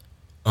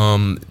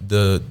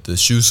 the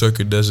shoe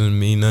circuit doesn't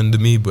mean nothing to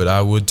me, but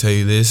I would tell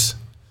you this: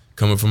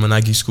 coming from a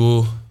Nike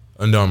school,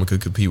 Under Armour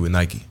could compete with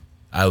Nike.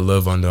 I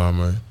love Under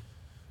Armour.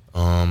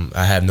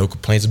 I have no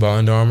complaints about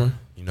Under Armour.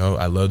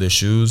 I love their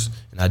shoes,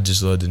 and I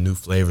just love the new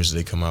flavors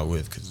they come out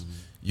with. Because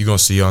you're gonna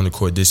see on the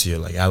court this year.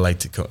 Like, I like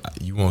to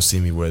you won't see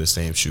me wear the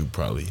same shoe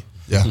probably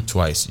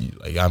twice.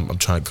 I'm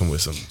trying to come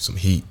with some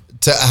heat.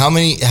 How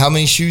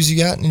many shoes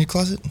you got in your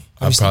closet?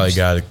 I probably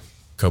got a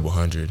couple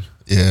hundred.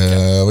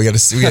 Yeah, we got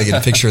to get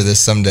a picture of this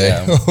someday.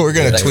 Yeah, we're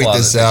gonna tweet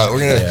this out.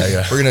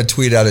 We're gonna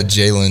tweet out a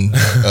Jalen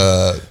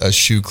a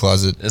shoe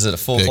closet. Is it a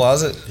full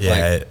closet?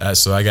 Yeah,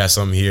 so I got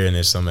some here and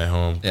there's some at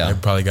home. Yeah, I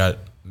probably got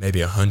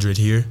maybe 100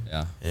 here.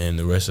 Yeah, and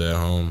the rest are at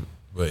home.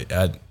 But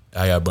I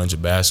got a bunch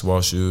of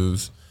basketball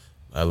shoes.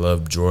 I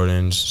love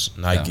Jordans,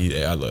 Nike.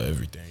 Yeah. I love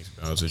everything. To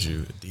be honest with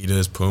you,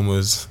 Adidas,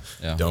 Pumas.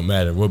 Yeah. Don't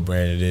matter what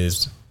brand it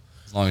is.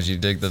 As long as you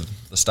dig the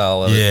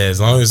style of it. Yeah, as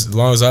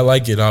long as I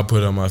like it, I'll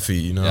put it on my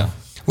feet. Yeah.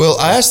 Well,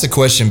 I asked the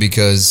question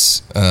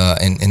because,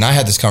 and I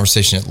had this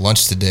conversation at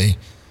lunch today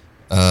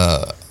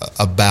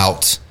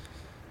about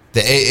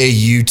the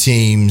AAU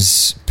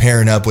teams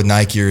pairing up with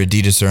Nike or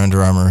Adidas or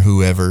Under Armour,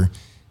 whoever,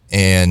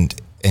 and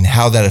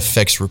how that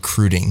affects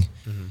recruiting.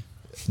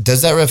 Mm-hmm.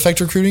 Does that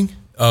affect recruiting?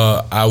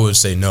 I would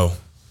say no.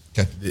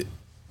 Okay.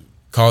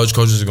 College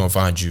coaches are going to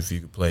find you if you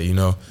can play,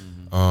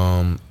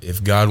 Mm-hmm.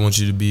 If God wants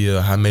you to be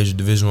a high major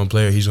Division I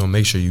player, he's going to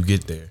make sure you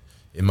get there.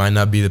 It might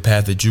not be the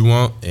path that you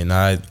want, and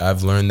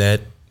I've learned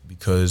that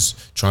because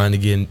trying to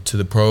get into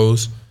the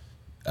pros,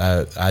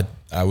 I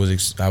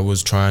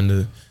was trying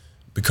to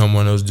become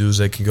one of those dudes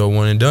that can go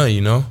one and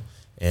done,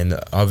 And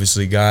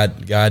obviously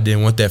God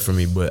didn't want that for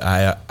me, but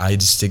I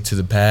just stick to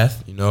the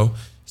path,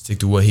 stick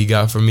to what he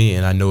got for me,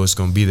 and I know it's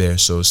gonna be there.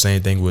 So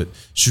same thing with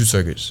shoe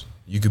circuits.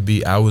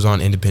 I was on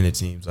independent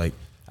teams. Like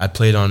I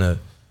played on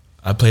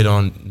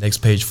Next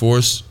Page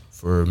Force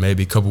for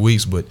maybe a couple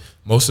weeks, but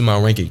most of my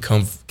ranking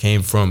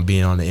came from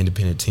being on the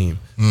independent team.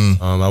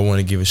 I want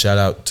to give a shout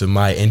out to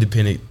my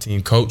independent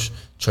team coach,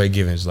 Trey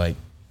Givens. Like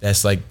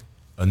that's like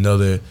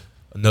another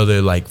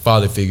like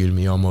father figure to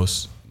me,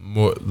 almost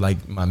more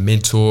like my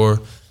mentor,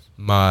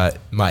 my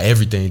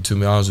everything. To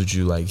be honest with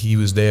you, like he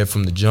was there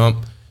from the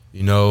jump.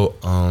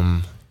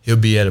 He'll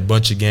be at a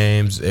bunch of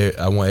games.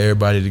 I want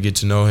everybody to get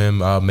to know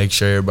him. I'll make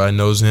sure everybody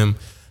knows him.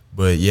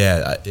 But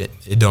yeah,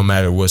 it don't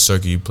matter what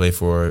circuit you play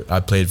for. I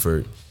played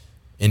for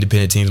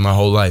independent teams my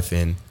whole life,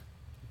 and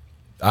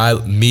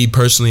Me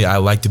personally, I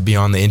like to be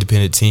on the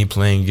independent team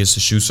playing against the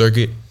shoe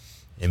circuit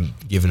and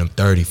giving them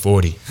 30,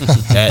 40.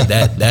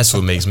 That's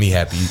what makes me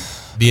happy.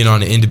 Being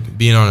on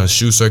a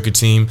shoe circuit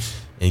team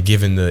and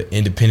giving the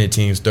independent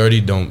teams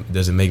 30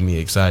 doesn't make me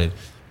excited.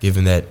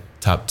 Giving that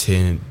top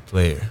 10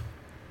 player,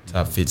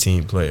 top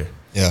 15 player.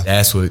 Yeah.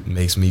 That's what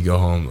makes me go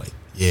home like,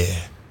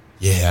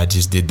 yeah, I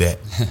just did that.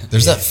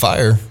 There's that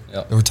fire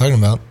that we're talking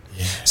about.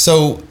 Yeah.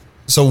 So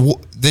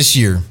this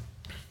year,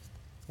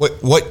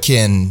 what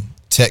can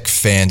Tech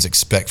fans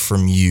expect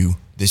from you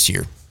this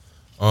year?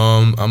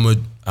 I'm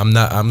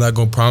not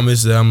gonna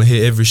promise that I'm gonna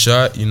hit every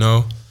shot. You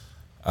know,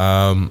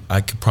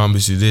 I can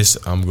promise you this: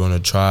 I'm gonna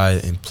try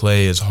and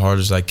play as hard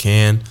as I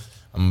can.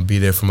 I'm gonna be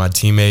there for my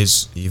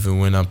teammates, even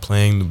when I'm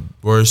playing the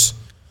worst.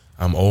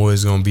 I'm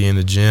always gonna be in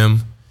the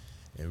gym,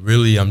 and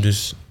really,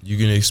 you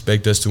can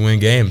expect us to win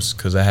games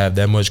because I have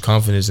that much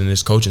confidence in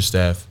this coaching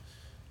staff,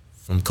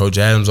 from Coach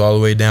Adams all the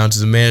way down to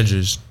the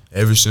managers.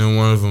 Every single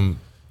one of them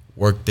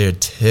worked their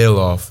tail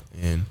off,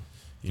 and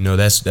you know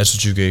that's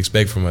what you can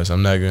expect from us.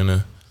 I'm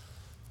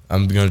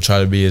gonna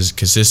try to be as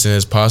consistent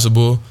as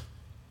possible.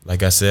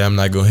 Like I said, I'm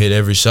not gonna hit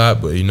every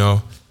shot, but you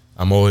know,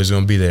 I'm always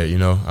gonna be there. You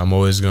know, I'm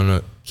always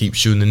gonna keep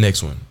shooting the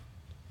next one,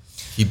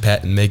 keep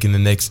making the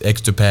next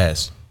extra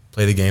pass,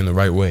 play the game the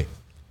right way.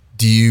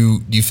 Do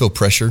you feel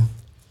pressure?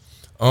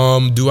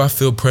 Do I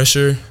feel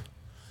pressure?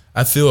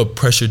 I feel a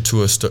pressure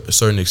to a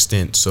certain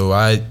extent, so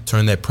I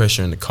turn that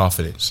pressure into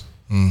confidence.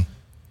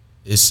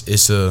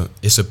 It's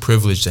a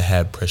privilege to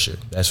have pressure.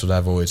 That's what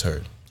I've always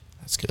heard.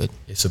 That's good.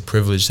 It's a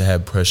privilege to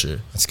have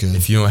pressure. That's good.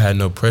 If you don't have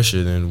no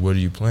pressure, then what are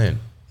you playing?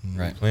 Right.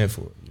 What are you playing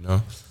for? You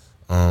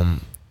know,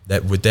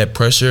 that with that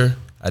pressure,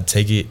 I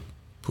take it.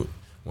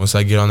 Once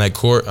I get on that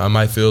court, I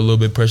might feel a little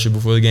bit pressure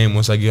before the game.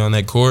 Once I get on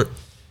that court,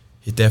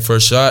 hit that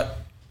first shot,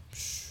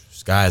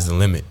 sky's the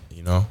limit.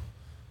 You know,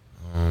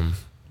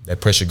 that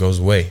pressure goes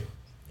away,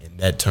 and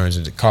that turns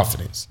into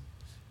confidence.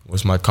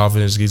 Once my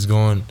confidence gets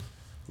going,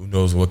 who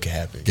knows what can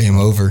happen? Game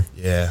over.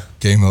 Yeah.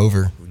 Game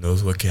over. Who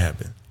knows what can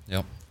happen?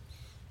 Yep.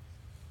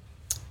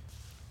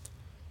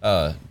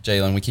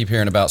 Jalen, we keep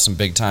hearing about some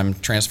big-time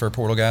transfer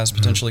portal guys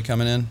potentially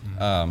coming in.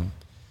 Do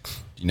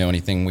you know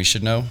anything we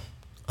should know?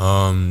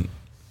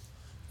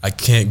 I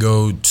can't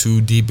go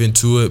too deep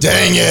into it.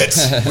 Dang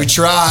it. We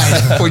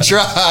tried. We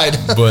tried.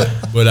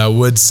 But I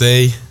would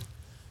say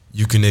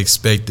you can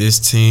expect this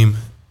team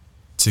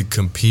to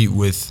compete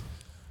with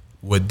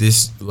what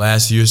this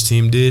last year's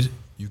team did.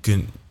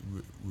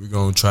 We're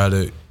going to try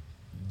to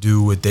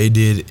do what they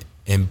did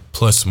and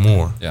plus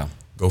more. Yeah.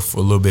 Go for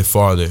a little bit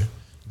farther,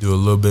 do a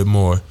little bit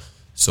more.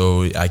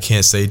 So I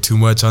can't say too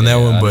much on that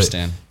one, I but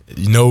understand.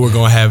 you know we're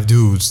going to have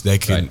dudes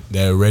that Right.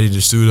 that are ready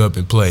to suit up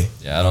and play.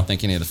 Yeah, I don't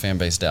think any of the fan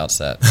base doubts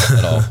that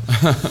at all.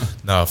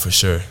 No, for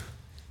sure.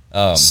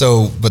 But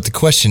the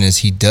question is,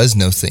 he does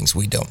know things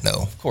we don't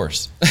know. Of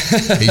course.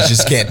 He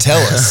just can't tell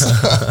us.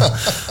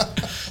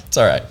 It's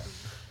all right.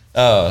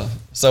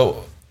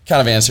 So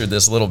kind of answered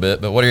this a little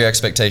bit, but what are your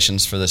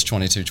expectations for this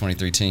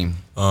 22-23 team?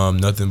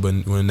 Nothing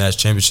but win a national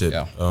championship.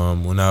 Yeah.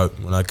 When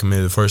I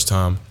committed the first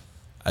time,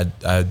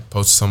 I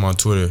posted something on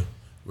Twitter.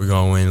 We're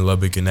gonna win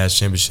Lubbock a national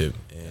championship,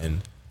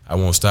 and I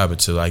won't stop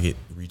until I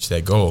reach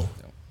that goal.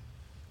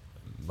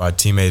 My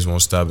teammates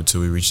won't stop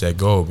until we reach that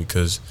goal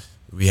because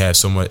we have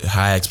so much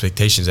high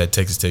expectations at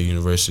Texas Tech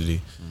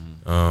University.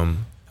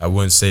 I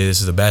wouldn't say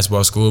this is a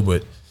basketball school,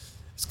 but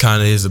it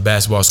kind of is a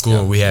basketball school,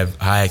 and we have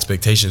high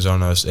expectations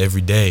on us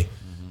every day.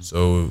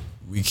 So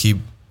we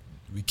keep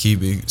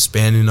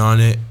expanding on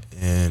it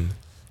and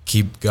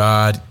keep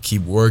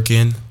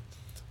working.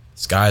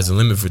 Sky's the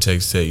limit for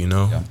Texas Tech, you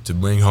know. Yeah. To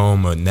bring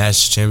home a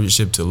national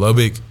championship to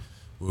Lubbock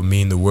would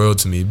mean the world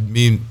to me.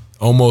 Mean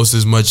almost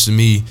as much to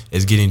me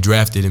as getting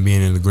drafted and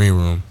being in the green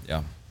room.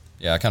 Yeah.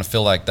 Yeah, I kind of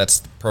feel like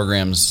that's the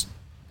program's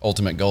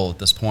ultimate goal at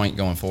this point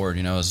going forward,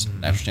 you know, is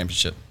national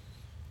championship.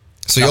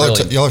 So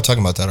Not y'all are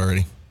talking about that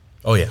already.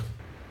 Oh yeah.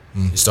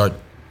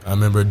 I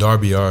remember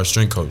Darby, our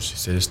strength coach, he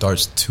said it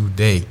starts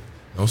today.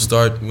 Don't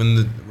start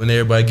when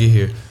everybody get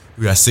here.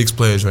 We got 6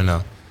 players right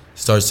now. It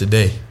starts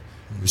today.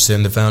 We're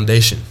setting the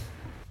foundation.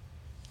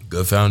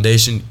 Good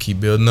foundation,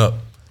 keep building up.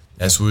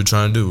 That's what we're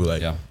trying to do.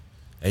 Like,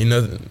 ain't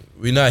nothing.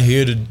 We're not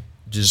here to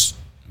just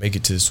make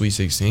it to the Sweet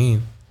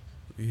 16.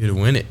 We're here to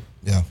win it.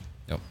 Yeah.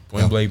 Yep.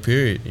 Point blank.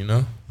 Period. You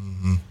know.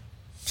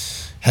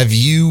 Have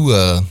you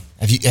had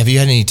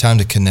any time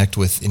to connect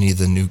with any of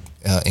the new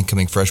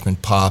incoming freshmen,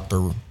 Pop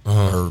or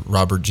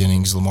Robert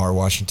Jennings, Lamar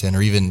Washington,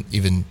 or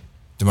even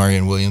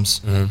Demarion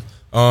Williams?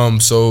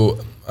 So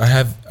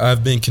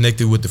I've been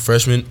connected with the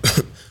freshmen,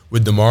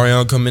 with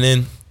Demarion coming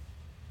in.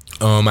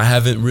 I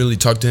haven't really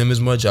talked to him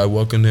as much. I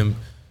welcomed him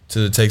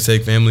to the Texas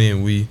Tech family,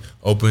 and we're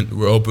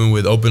open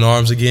with open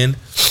arms again.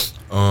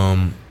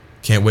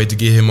 Can't wait to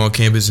get him on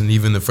campus, and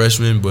even the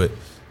freshmen, but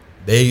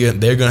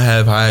they're gonna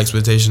have high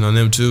expectations on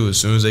them too. As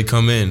soon as they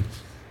come in,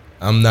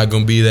 I'm not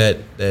gonna be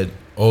that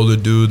older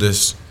dude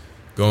that's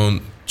gonna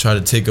try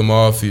to take them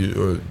off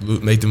or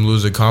make them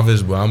lose their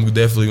confidence. But I'm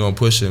definitely gonna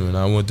push them, and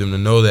I want them to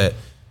know that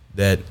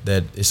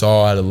it's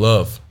all out of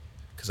love,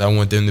 because I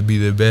want them to be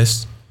their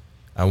best.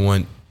 I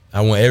want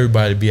I want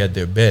everybody to be at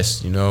their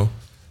best,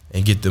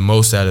 and get the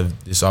most out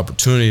of this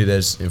opportunity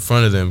that's in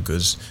front of them,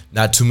 because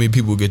not too many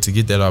people get to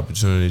get that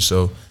opportunity.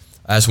 So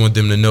I just want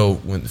them to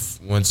know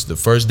once the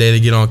first day they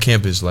get on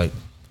campus, like,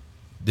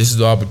 this is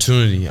the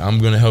opportunity. I'm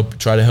going to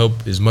try to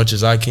help as much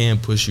as I can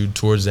push you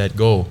towards that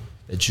goal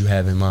that you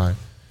have in mind.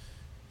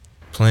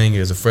 Playing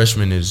as a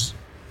freshman is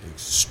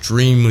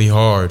extremely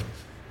hard,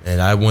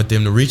 and I want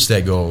them to reach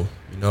that goal.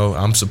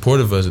 I'm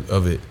supportive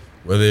of it.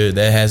 Whether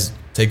that has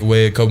take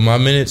away a couple of my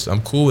minutes,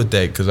 I'm cool with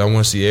that, because I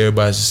want to see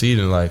everybody succeed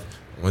in life.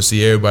 I want to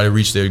see everybody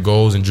reach their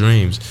goals and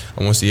dreams.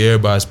 I want to see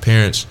everybody's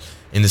parents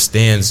in the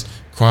stands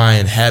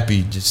crying,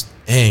 happy, just,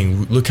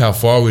 dang, look how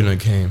far we done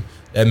came.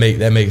 That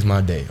makes my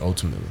day,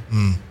 ultimately.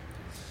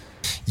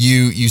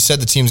 You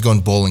said the team's going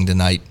bowling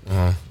tonight.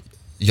 Uh-huh.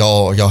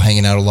 Y'all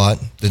hanging out a lot?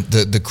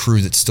 The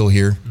crew that's still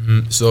here?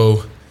 Mm-hmm.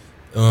 So,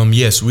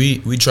 yes, we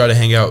try to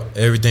hang out.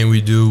 Everything we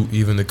do,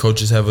 even the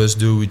coaches have us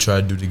do, we try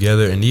to do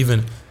together. And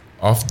even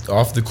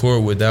off the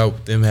court,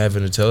 without them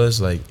having to tell us,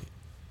 like,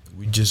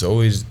 we just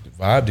always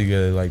vibe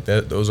together like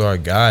that. Those are our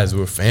guys.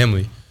 We're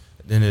family.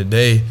 At the end of the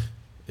day,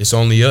 it's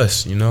only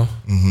us,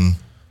 Mm-hmm.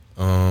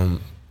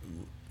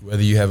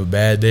 Whether you have a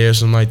bad day or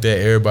something like that,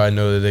 everybody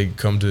know that they can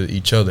come to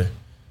each other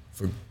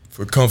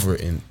for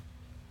comfort, and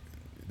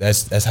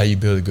that's how you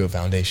build a good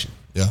foundation.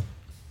 Yeah.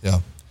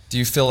 Do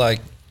you feel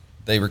like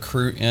they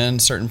recruit in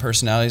certain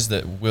personalities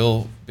that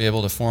will be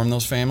able to form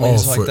those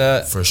families like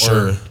that? For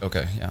sure.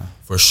 Okay, yeah.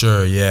 For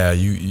sure, yeah.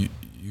 You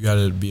got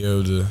to be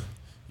able to.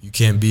 You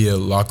can't be a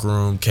locker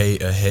room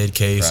a head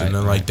case or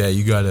nothing like that.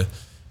 You got to,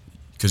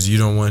 because you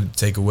don't want to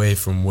take away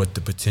from what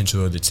the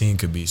potential of the team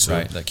could be.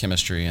 So, that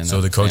chemistry and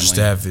so the coaching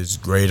staff is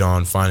great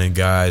on finding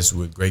guys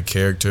with great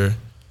character.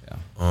 Yeah.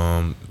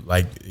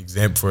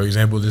 For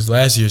example, this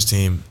last year's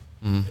team,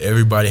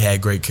 everybody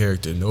had great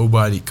character.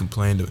 Nobody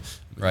complained.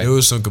 Right. There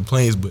was some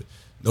complaints, but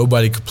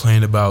nobody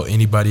complained about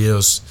anybody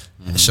else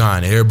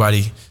shine.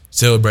 Everybody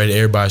celebrated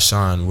everybody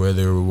shine,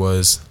 whether it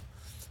was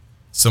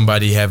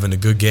somebody having a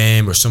good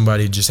game or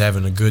somebody just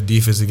having a good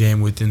defensive game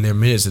within their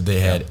minutes that they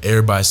had.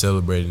 Everybody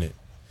celebrating it,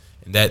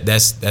 and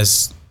that's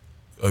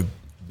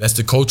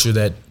the culture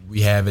that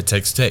we have at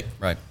Texas Tech.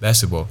 Right.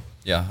 Basketball.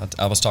 Yeah,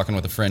 I was talking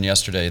with a friend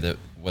yesterday that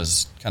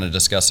was kind of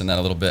discussing that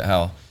a little bit,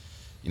 how,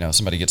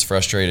 somebody gets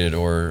frustrated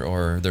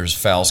or there's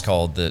fouls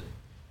called that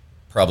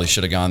probably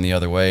should have gone the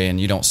other way,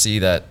 and you don't see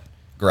that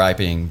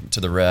griping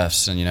to the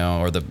refs and,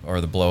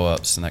 or the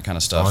blow-ups and that kind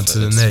of stuff. On to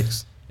the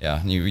next. Yeah,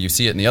 and you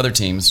see it in the other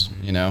teams,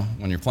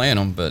 when you're playing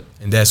them, but...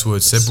 And that's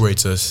what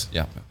separates us.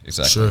 Yeah,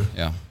 exactly. Sure.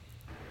 Yeah.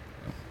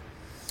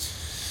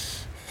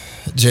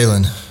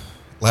 Jalen,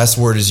 last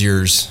word is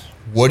yours.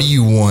 What do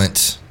you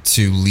want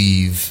to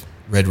leave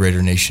Red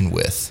Raider Nation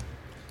with?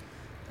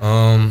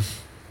 I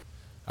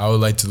would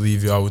like to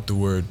leave y'all with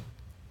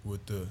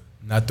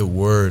not the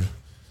word,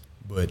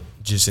 but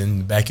just in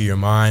the back of your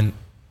mind,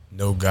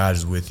 know God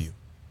is with you.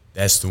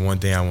 That's the one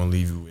thing I want to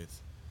leave you with.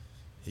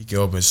 He can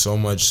open so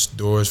much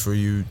doors for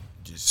you.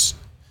 Just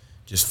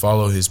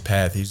follow his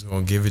path. He's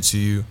going to give it to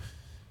you.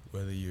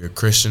 Whether you're a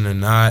Christian or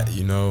not,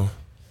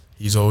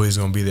 he's always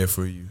going to be there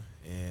for you.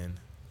 And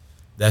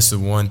that's the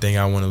one thing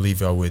I want to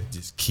leave y'all with.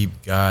 Just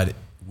keep God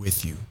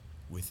with you,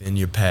 within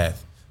your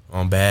path.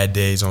 On bad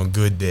days, on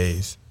good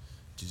days,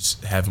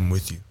 just have him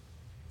with you.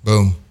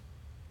 Boom.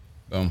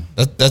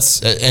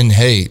 That's and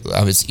hey,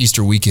 it's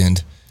Easter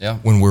weekend. Yeah.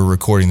 When we're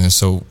recording this,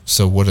 so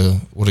what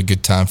a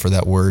good time for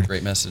that word.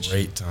 Great message.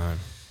 Great time.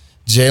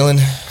 Jalen,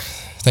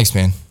 thanks,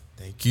 man.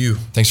 Thank you.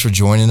 Thanks for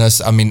joining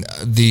us. I mean,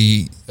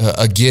 the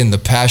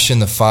passion,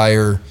 the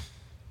fire,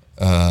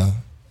 the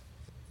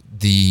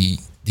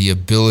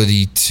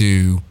ability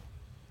to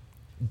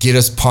get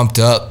us pumped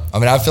up. I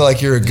mean, I feel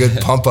like you're a good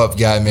pump up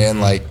guy,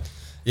 man. Like,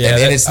 yeah,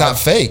 and it's not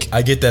fake.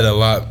 I get that a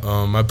lot.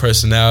 My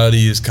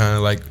personality is kind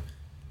of like,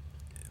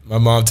 my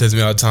mom tells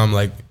me all the time,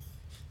 like,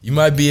 you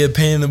might be a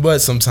pain in the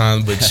butt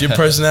sometimes, but your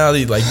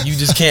personality, like, you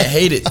just can't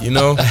hate it, And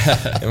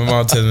my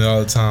mom tells me all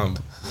the time.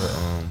 But,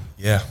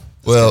 yeah.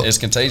 Well, it's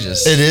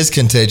contagious. It is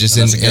contagious.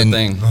 That's a good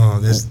thing.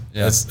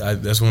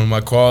 That's one of my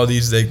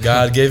qualities that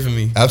God gave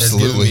me.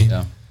 Absolutely.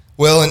 Yeah.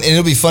 Well, and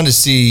it'll be fun to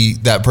see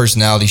that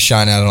personality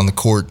shine out on the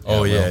court.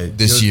 Oh yeah,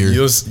 this year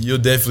you'll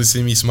definitely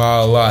see me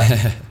smile a lot.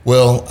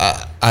 Well,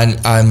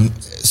 I'm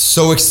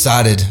so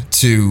excited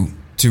to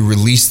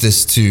release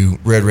this to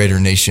Red Raider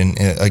Nation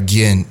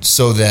again,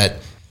 so that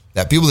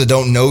people that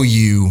don't know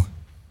you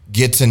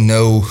get to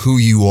know who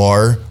you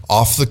are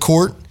off the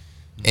court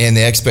and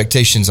the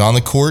expectations on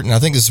the court. And I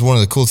think this is one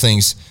of the cool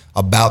things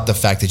about the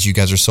fact that you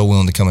guys are so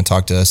willing to come and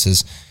talk to us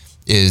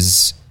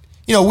is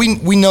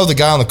we know the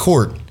guy on the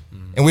court,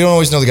 and we don't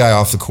always know the guy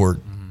off the court.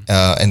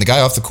 And the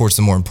guy off the court's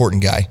the more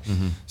important guy.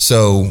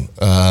 So,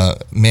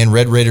 man,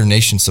 Red Raider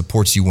Nation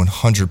supports you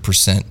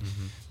 100%.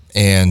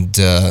 And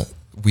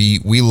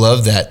we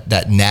love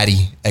that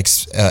natty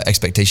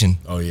expectation.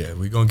 Oh yeah,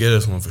 we're gonna get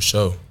us one for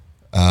sure.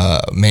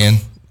 Man,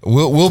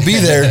 we'll be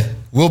there.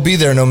 We'll be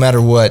there no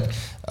matter what.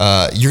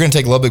 You're gonna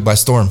take Lubbock by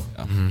storm,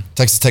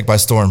 Texas Tech by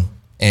storm,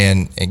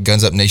 and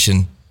Guns Up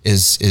Nation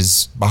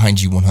is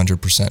behind you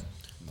 100%.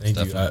 Thank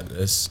you.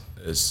 That's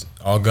It's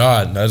all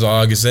God. That's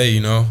all I can say,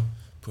 you know.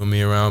 Put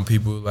me around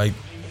people like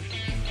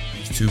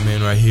these two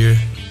men right here,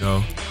 you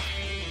know.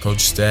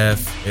 Coach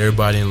staff,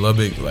 everybody in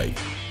Lubbock, like,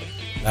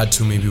 not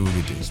too many people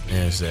get to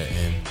experience that,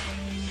 and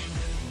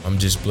I'm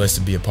just blessed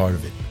to be a part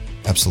of it.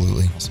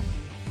 Absolutely.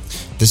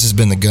 This has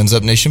been the Guns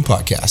Up Nation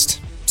podcast.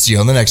 See you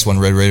on the next one,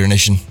 Red Raider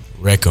Nation.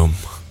 Wreck 'em.